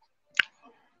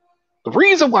 The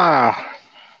reason why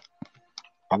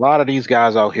a lot of these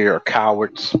guys out here are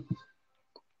cowards,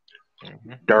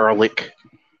 derelict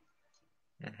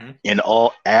in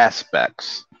all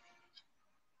aspects,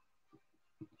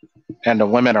 and the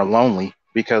women are lonely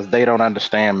because they don't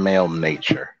understand male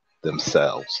nature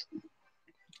themselves.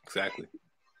 Exactly.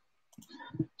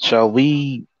 So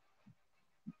we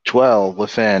dwell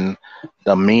within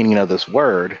the meaning of this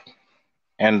word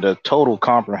and the total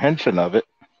comprehension of it.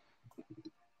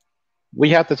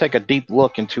 We have to take a deep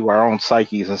look into our own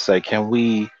psyches and say, can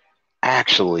we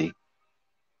actually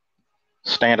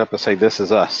stand up and say, this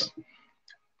is us?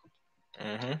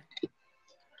 Mm-hmm.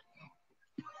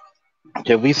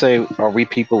 Can we say, are we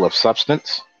people of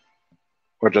substance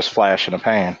or just flash in a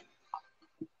pan?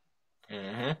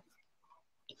 Mm-hmm.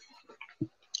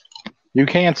 You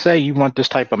can't say you want this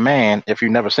type of man if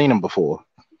you've never seen him before.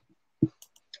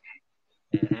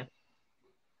 Mm-hmm.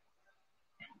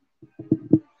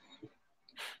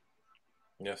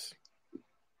 Yes.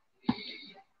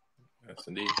 Yes,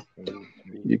 indeed.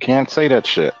 You can't say that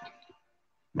shit.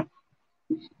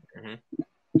 Mm-hmm.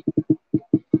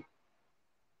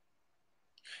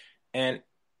 And,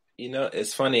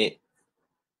 it's funny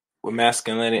with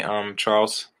masculinity,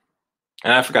 Charles,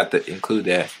 and I forgot to include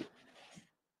that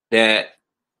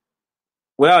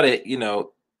without it,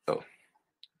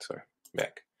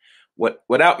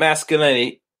 without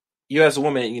masculinity, you as a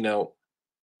woman,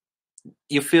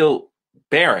 you feel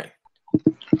barren.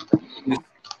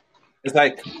 It's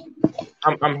like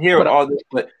I'm here with all this,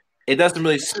 but it doesn't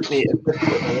really suit me,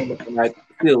 and I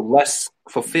feel less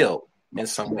fulfilled in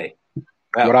some way.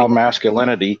 Without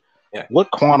masculinity, yeah.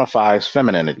 What quantifies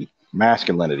femininity,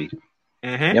 masculinity?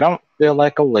 Mm-hmm. You don't feel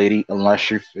like a lady unless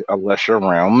you're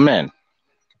around men.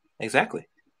 Exactly.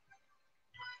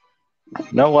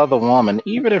 No other woman,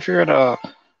 even if you're in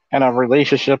a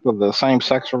relationship of the same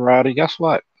sex variety, guess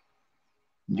what?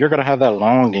 You're gonna have that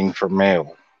longing for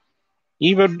male.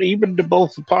 Even to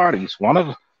both parties.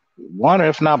 One,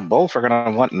 if not both, are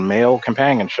gonna want male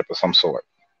companionship of some sort.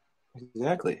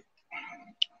 Exactly.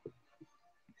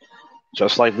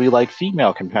 Just like we like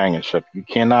female companionship. You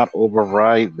cannot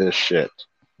override this shit.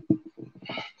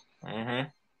 Mm-hmm.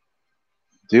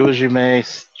 Do as you may,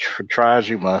 try as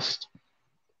you must.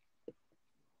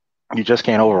 You just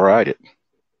can't override it.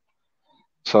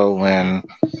 So Mm-hmm.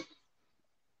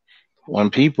 when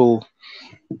people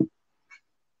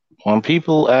when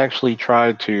people actually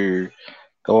try to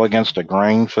go against the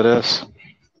grain for this,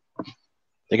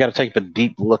 they got to take a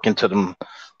deep look into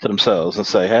themselves and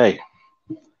say, "Hey,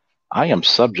 I am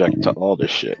subject to all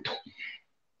this shit."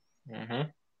 Mm-hmm.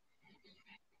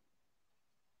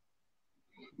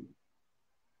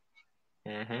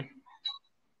 Mm-hmm.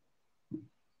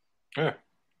 Yeah.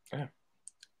 Yeah.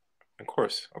 Of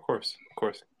course. Of course. Of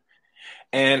course.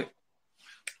 And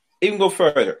even go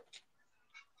further.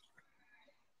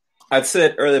 I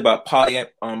said earlier about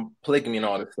polygamy and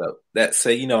all this stuff. That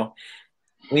say, when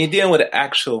you're dealing with an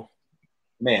actual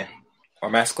man or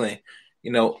masculine,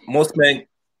 most men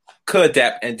could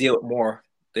adapt and deal with more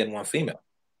than one female.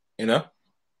 You know, I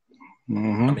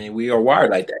Hmm. mean, we are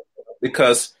wired like that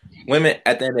because women,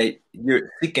 at the end of the day,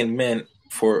 you're seeking men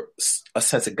for a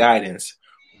sense of guidance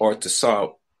or to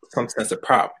solve some sense of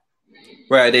problem,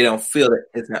 where they don't feel that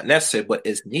it's not necessary, but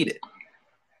it's needed.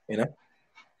 You know,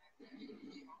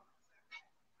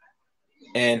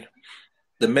 and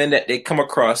the men that they come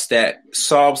across that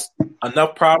solves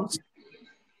enough problems,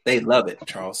 they love it,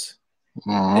 Charles.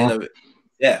 They Hmm. love it.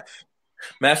 Yeah.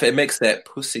 Matter of fact, it makes that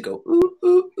pussy go ooh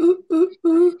ooh ooh ooh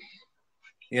ooh.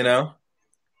 You know.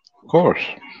 Of course,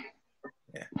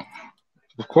 Yeah.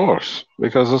 of course,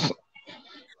 because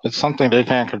it's something they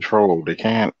can't control. They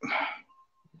can't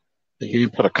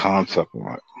put a concept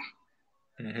on it.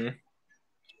 Mm-hmm.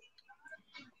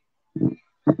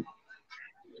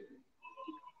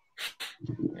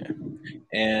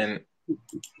 Yeah.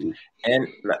 And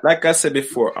like I said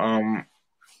before, the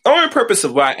only purpose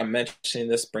of why I'm mentioning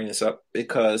this, bring this up,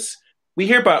 because we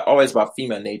hear about always about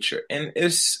female nature, and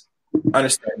it's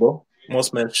understandable.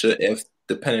 Most men should, if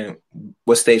depending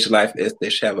what stage of life is, they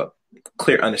should have a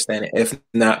clear understanding. If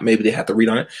not, maybe they have to read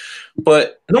on it.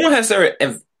 But no one has ever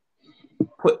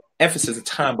put emphasis of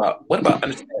time about what about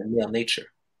understanding male nature,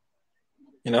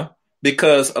 you know?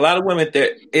 Because a lot of women,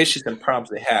 their issues and problems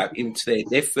they have, even today,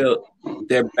 they feel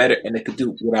they're better and they could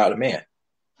do without a man.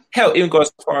 Hell, even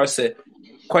goes as far as to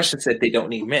questions that they don't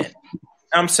need men.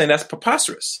 I'm saying that's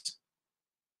preposterous.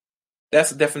 That's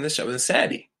the definition of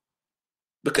insanity.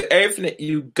 Because everything that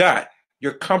you got,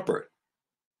 your comfort,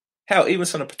 hell, even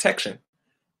some of the protection,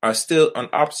 are still on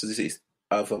opposites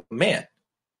of a man.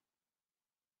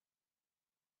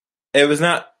 If it's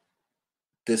not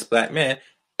this black man,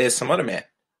 it's some other man.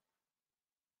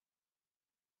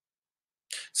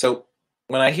 So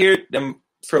when I hear them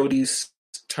throw these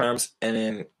terms and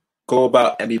then go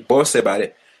about and be bossy about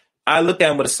it, I look at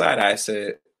them with a side eye and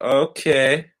say,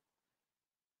 okay,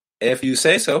 if you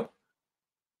say so.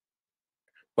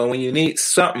 But when you need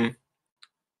something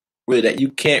really that you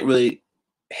can't really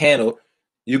handle,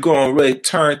 you're going to really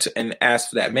turn to and ask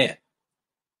for that man,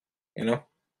 you know?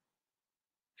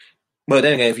 But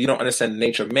then again, if you don't understand the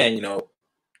nature of man,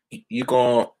 you're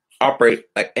going to operate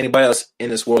like anybody else in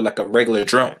this world, like a regular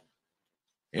drone,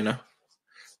 you know?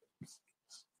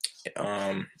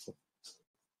 Um,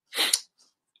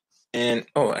 and,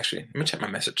 oh, actually, let me check my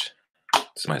message.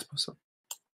 Somebody's posted.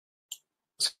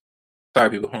 Sorry,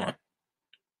 people, hold on.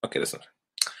 Okay, that's not.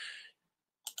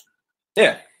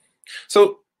 Yeah.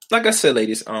 So, like I said,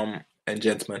 ladies, and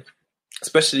gentlemen,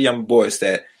 especially young boys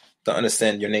that don't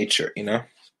understand your nature, they're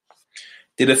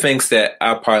the things that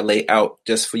I'll probably lay out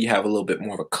just for you to have a little bit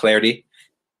more of a clarity.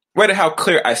 Whether how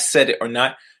clear I said it or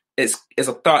not, is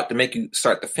a thought to make you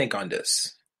start to think on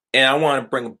this. And I want to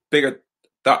bring a bigger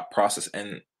thought process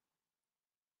and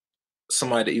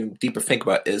somebody to even deeper think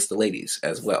about is the ladies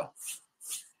as well.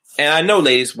 And I know,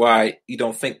 ladies, why you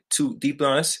don't think too deeply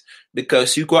on this,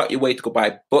 because you go out your way to go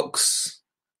buy books,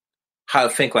 how to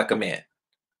think like a man.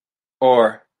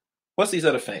 Or what's these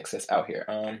other things that's out here?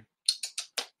 I'm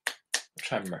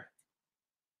trying to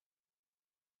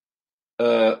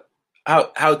remember.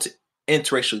 How to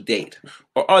interracial date,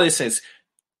 or all these things.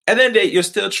 At the end of the day, you're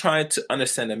still trying to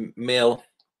understand the male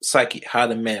psyche, how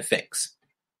the man thinks,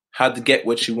 how to get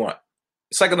what you want.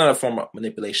 It's like another form of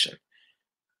manipulation,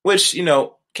 which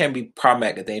can be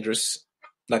problematic and dangerous.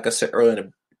 like I said earlier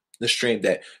in the stream,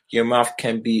 that your mouth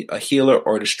can be a healer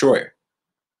or a destroyer.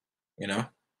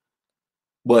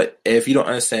 But if you don't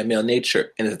understand male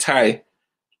nature in its entirety,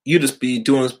 you just be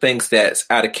doing things that's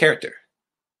out of character,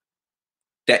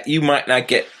 that you might not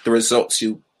get the results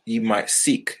you might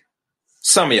seek.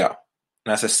 Some of y'all,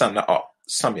 and I said some, not all,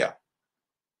 some of y'all.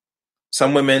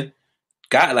 Some women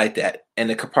got like that, and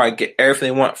they could probably get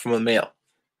everything they want from a male,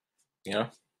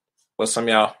 but some of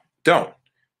y'all don't.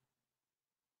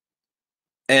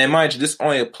 And mind you, this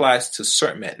only applies to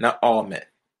certain men, not all men.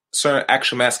 Certain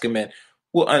actual masculine men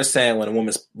will understand when a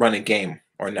woman's running game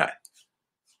or not.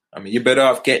 I mean, you're better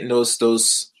off getting those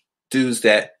dudes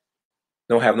that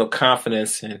don't have no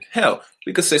confidence. And hell,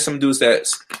 we could say some dudes that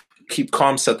keep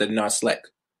calm stuff that are not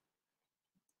select.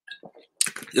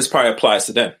 This probably applies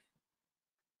to them.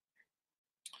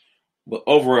 But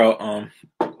overall,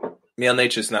 male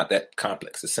nature is not that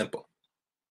complex. It's simple.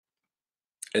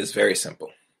 It's very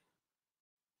simple.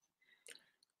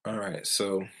 All right,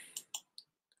 so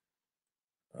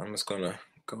I'm just gonna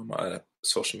go on my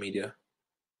social media.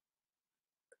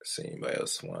 See anybody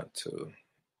else want to?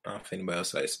 I don't know if anybody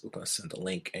else is gonna send the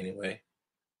link anyway.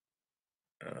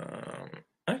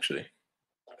 Actually,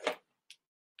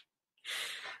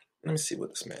 let me see what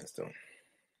this man's doing.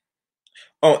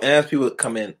 Oh, and as people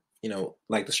come in,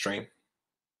 like the stream,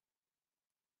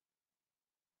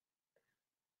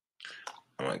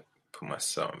 I'm gonna put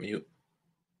myself on mute.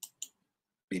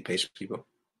 Be patient, people.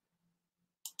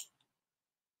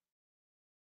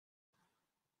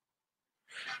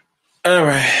 All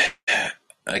right.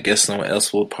 I guess no one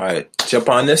else will probably jump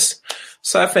on this.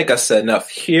 So I think I said enough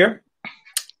here.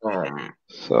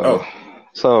 So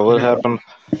what happened?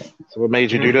 So what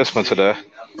made you do this one today?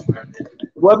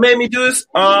 What made me do this?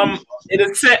 It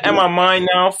is set in my mind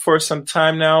now for some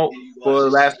time now, for the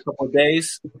last couple of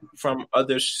days, from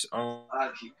others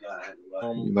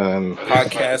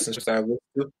podcasts and stuff I listened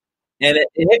to. And it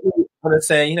hit me when it's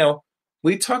saying,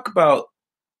 we talk about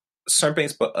certain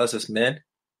things about us as men,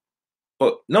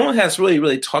 but no one has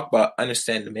really talked about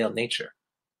understanding the male nature.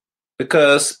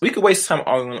 Because we could waste time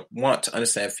all we want to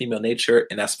understand female nature,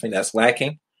 and that's something that's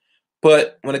lacking.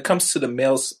 But when it comes to the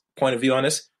male's point of view on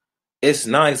this, it's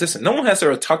non-existent. No one has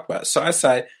ever talked about it. So I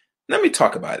decided, let me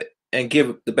talk about it and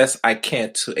give the best I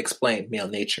can to explain male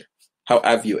nature, how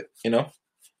I view it,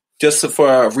 just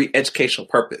for a re-educational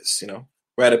purpose,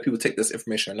 whether people take this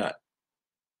information or not,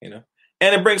 And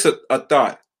it brings a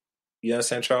thought. You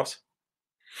understand, Charles?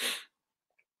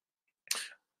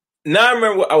 Now I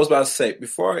remember what I was about to say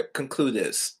before I conclude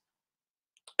this.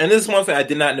 And this is one thing I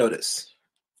did not notice.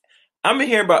 I'm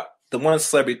hearing about the one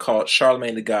celebrity called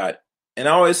Charlemagne the God. And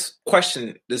I always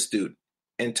question this dude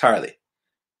entirely.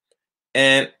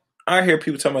 And I hear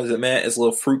people talking about the man is a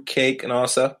little fruitcake and all that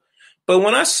stuff. But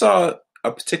when I saw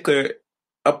a particular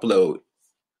upload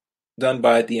done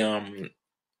by the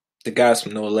guys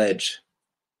from No Ledge,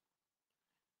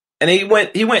 and he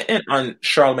went in on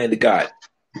Charlemagne the God.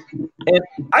 And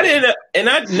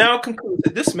I now conclude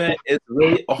that this man is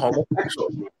really a homosexual.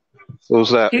 Who's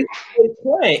that?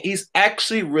 He's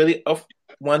actually really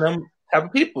one of them type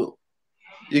of people.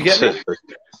 You get me?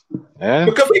 Yeah.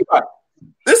 Because think about it.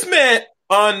 This man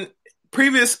on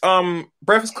previous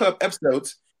Breakfast Club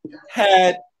episodes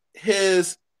had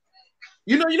his,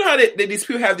 you know how these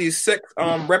people have these sex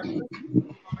replicas.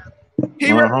 He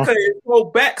replicated his whole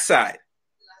backside.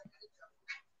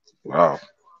 Wow.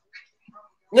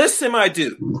 Listen, my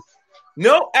dude.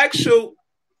 No actual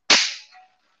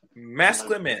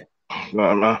masculine man,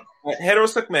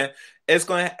 heterosexual man, is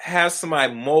going to have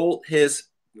somebody mold his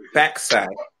backside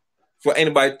for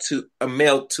a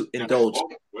male to indulge.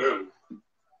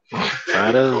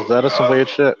 That is some weird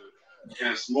shit.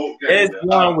 It's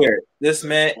beyond weird. This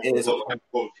man is, you know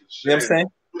what I'm saying?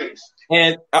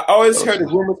 And I always heard the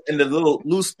rumors and the little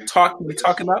loose talk we're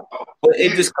talking about, but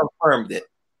it just confirmed it. You know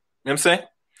what I'm saying?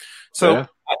 So yeah.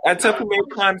 I tell people many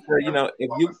times that, if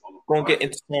you're going to get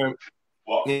into some,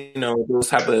 those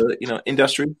type of,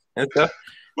 industry and stuff,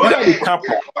 you got to be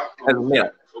compromised as a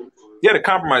male. You got to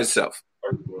compromise yourself.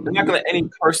 You're not going to let any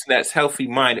person that's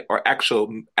healthy-minded or actual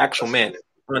man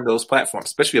on those platforms,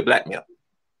 especially a black male.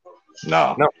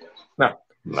 No.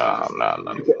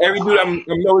 Every dude I'm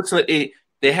noticing,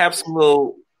 they have some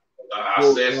little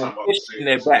fish in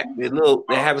their back. They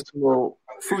have some little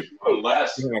fruit.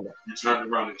 Unless you turn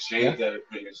around and change that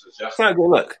opinion. It's not a good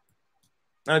look.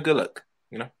 Not a good look,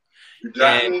 You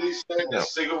definitely said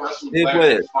cigarettes from black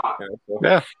is fine.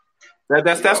 Yeah.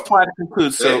 That's why to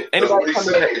conclude. So anybody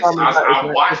coming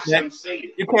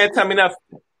that you can't tell me nothing.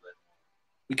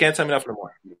 You can't tell me nothing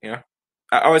more.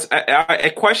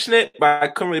 I question it, but I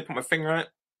couldn't really put my finger on it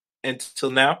until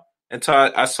now. until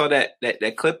I saw that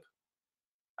clip.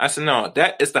 I said, no,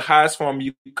 that is the highest form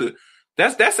you could.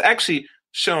 That's actually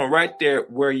showing right there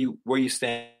where you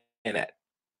stand at.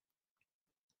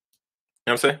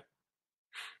 You know what I'm saying?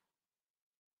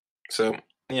 So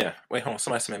yeah, wait, hold on.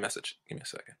 Somebody sent me a message. Give me a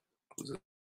second. Who's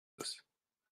this?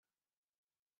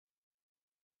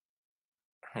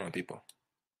 Hold on, people.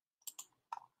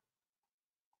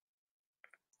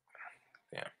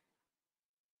 Yeah.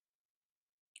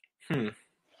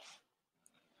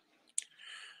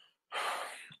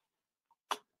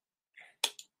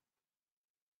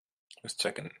 Just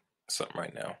checking something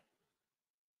right now.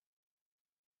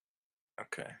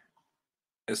 Okay.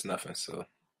 It's nothing, so.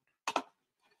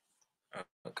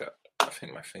 Oh, God. I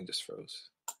think my thing just froze.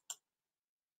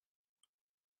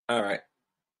 All right.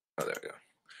 Oh, there we go.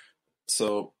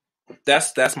 So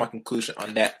that's my conclusion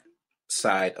on that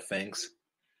side of things.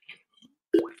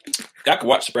 I could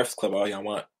watch the Breakfast Club all y'all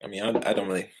want. I mean, I don't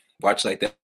really watch like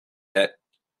that.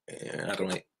 And I don't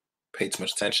really pay too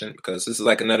much attention because this is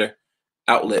like another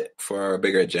outlet for a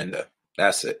bigger agenda.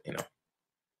 That's it, you know.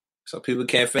 So people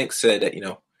can't say that, you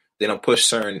know, they don't push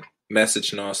certain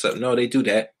message and all stuff. No, they do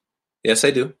that. Yes,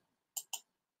 they do.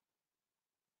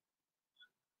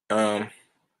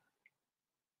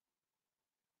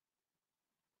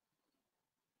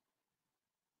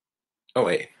 Oh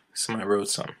wait, somebody wrote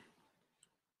something.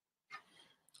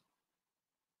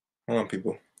 Hold on,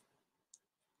 people.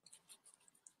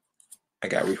 I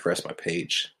gotta refresh my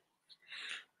page.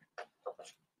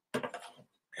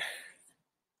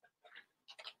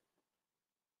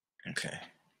 Okay.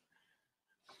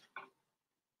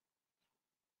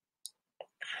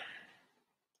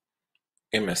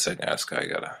 Give me a second, Oscar. I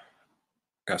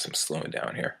got some slowing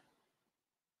down here.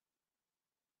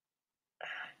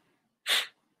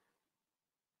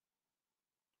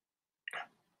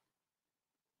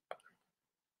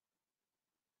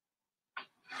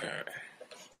 All right.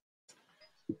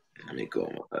 Let me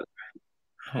go.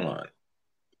 Hold on.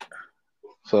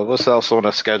 So what's else on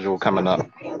the schedule coming up?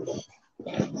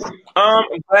 I'm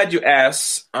glad you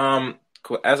asked. As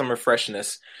I'm refreshing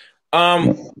this,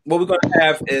 what we're gonna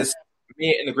have is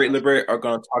me and the Great Liberator are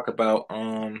gonna talk about.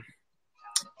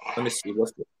 Let me see.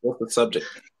 What's the subject?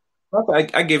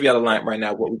 I give y'all the line right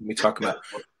now. What we're gonna be talking about.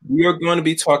 We are going to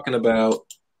be talking about.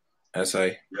 As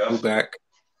I go back.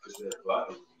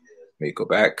 Let me go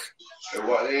back.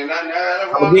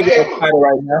 I'll give you a title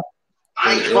right now.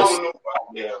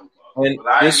 And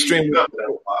this stream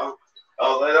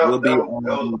will be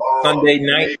on Sunday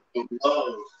night, I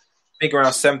think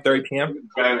around 7:30 p.m.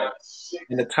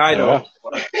 And the title,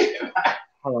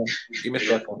 hold on, give me a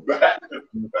second.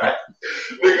 Nigga,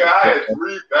 I had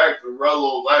 3 packs of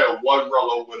Rellos. I had 1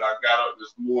 Rello when I got up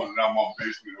this morning. I'm on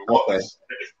basement. Okay.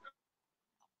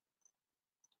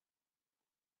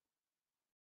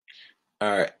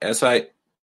 All right. As I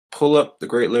pull up the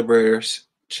Great Liberators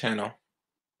channel,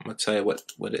 I'm gonna tell you what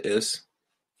it is.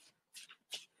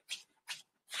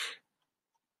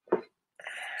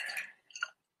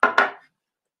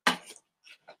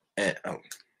 And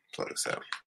plug this out.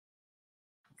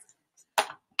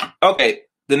 Okay,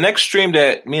 the next stream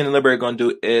that me and the Liberator are gonna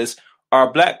do is: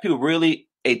 are Black people really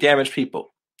a damaged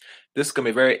people? This is gonna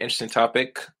be a very interesting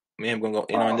topic. Me and I'm gonna go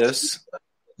in on this.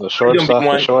 The short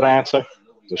answer.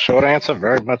 The short answer,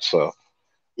 very much so.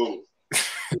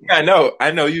 I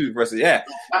know you, Russell. Yeah.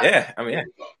 I mean,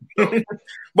 yeah.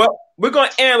 But we're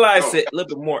gonna analyze it a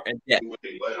little bit more in depth.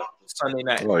 Sunday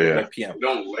night, 8 p.m.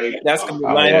 That's gonna be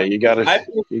yeah. You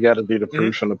gotta do the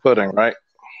proof from the pudding, right?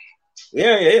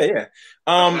 Yeah.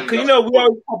 Because you know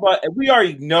we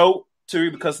already know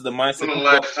Turi because of the mindset. We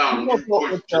don't go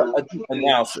into a deep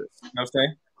analysis. You know what I'm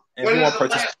saying? And we want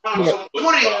participate.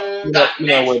 You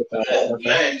know what?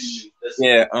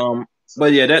 Yeah.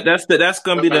 But yeah, that's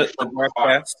gonna be the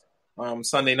broadcast.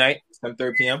 Sunday night,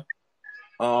 7:30 p.m.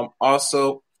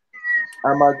 Also,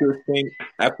 I might do a stream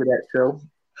after that show,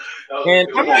 and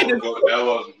I might just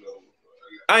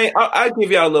I'll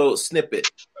give y'all a little snippet,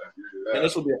 and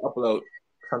this will be an upload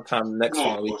sometime next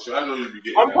week.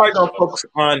 I'm probably gonna focus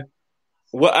on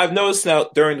what I've noticed now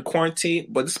during the quarantine,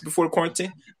 but this is before the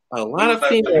quarantine. A lot of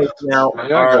females now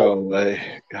are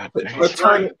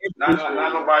turning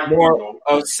more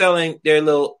of selling their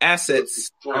little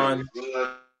assets on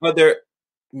other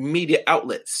media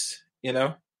outlets. You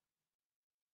know,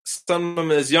 some of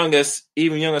them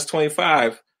even young as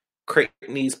 25,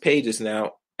 creating these pages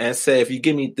now and say, if you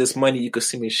give me this money, you could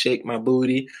see me shake my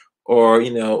booty or,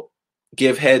 you know,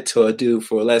 give head to a dude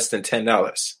for less than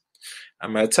 $10.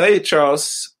 I'm going to tell you,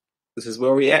 Charles, this is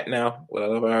where we at now with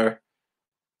all of our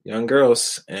young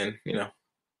girls and, you know,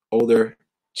 older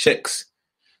chicks.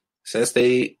 Since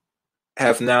they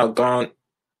have now gone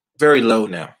very low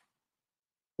now.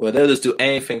 Well, they'll just do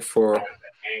anything for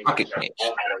pocket change.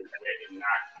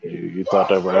 You thought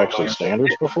there were actually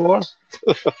standards before?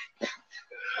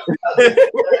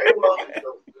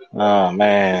 Oh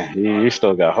man, you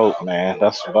still got hope, man.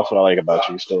 That's what I like about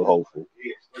you. You're still hopeful.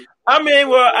 I mean,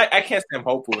 well, I can't say I'm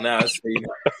hopeful now. So,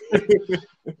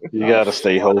 you got to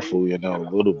stay hopeful, a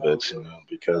little bit,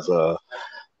 because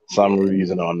some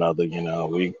reason or another,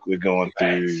 we're going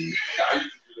through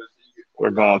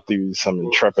some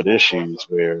intrepid issues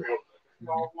where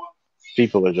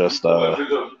people are just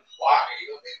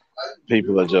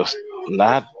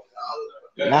not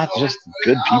just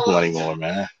good people anymore,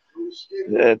 man.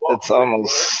 It's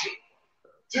almost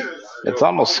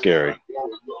scary.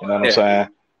 You know what I'm saying?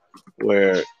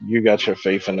 Where you got your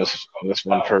faith in this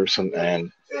one person,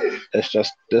 and it's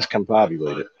just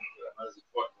discombobulated.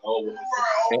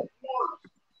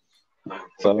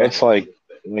 So it's like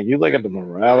when you look at the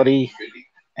morality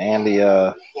and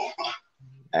the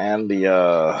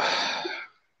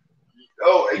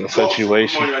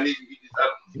situation,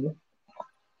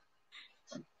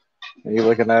 and you're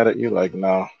looking at it, you're like,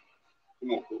 no.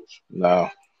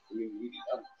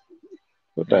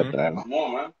 Put that down.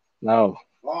 No.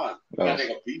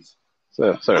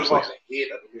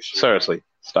 Seriously,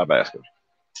 stop asking.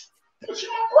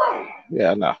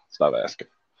 Yeah, no, stop asking.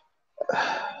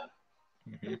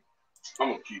 I'm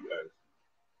gonna keep at it.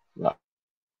 No.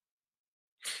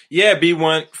 Yeah,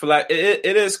 B1 for like it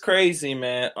is crazy,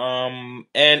 man.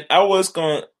 And I was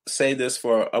gonna say this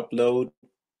for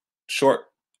short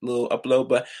little upload,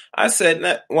 but I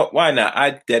said, why not?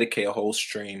 I dedicate a whole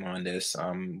stream on this.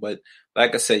 But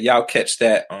like I said, y'all catch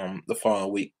that the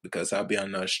following week because I'll be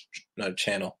on another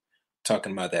channel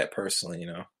talking about that personally,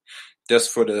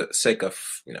 just for the sake of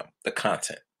the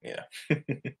content, yeah.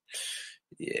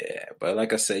 But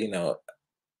like I said,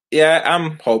 yeah,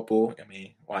 I'm hopeful. I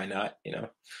mean, why not?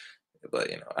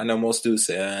 But I know most dudes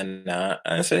say, nah.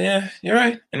 I say, yeah, you're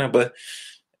right. But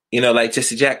like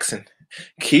Jesse Jackson,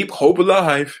 keep hope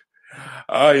alive.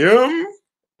 I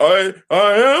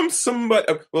am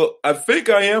somebody. Well, I think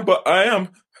I am, but I am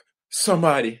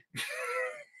somebody.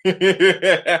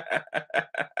 Yeah.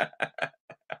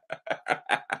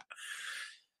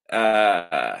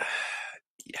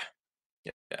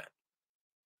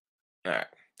 All right.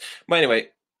 But anyway,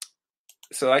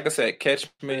 so like I said, catch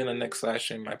me in the next live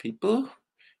stream, my people.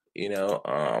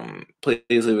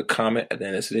 Please leave a comment at the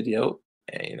end of this video,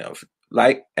 and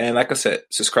like I said,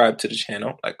 subscribe to the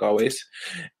channel like always.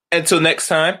 Until next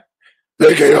time,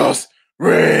 the chaos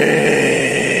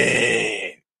reigns.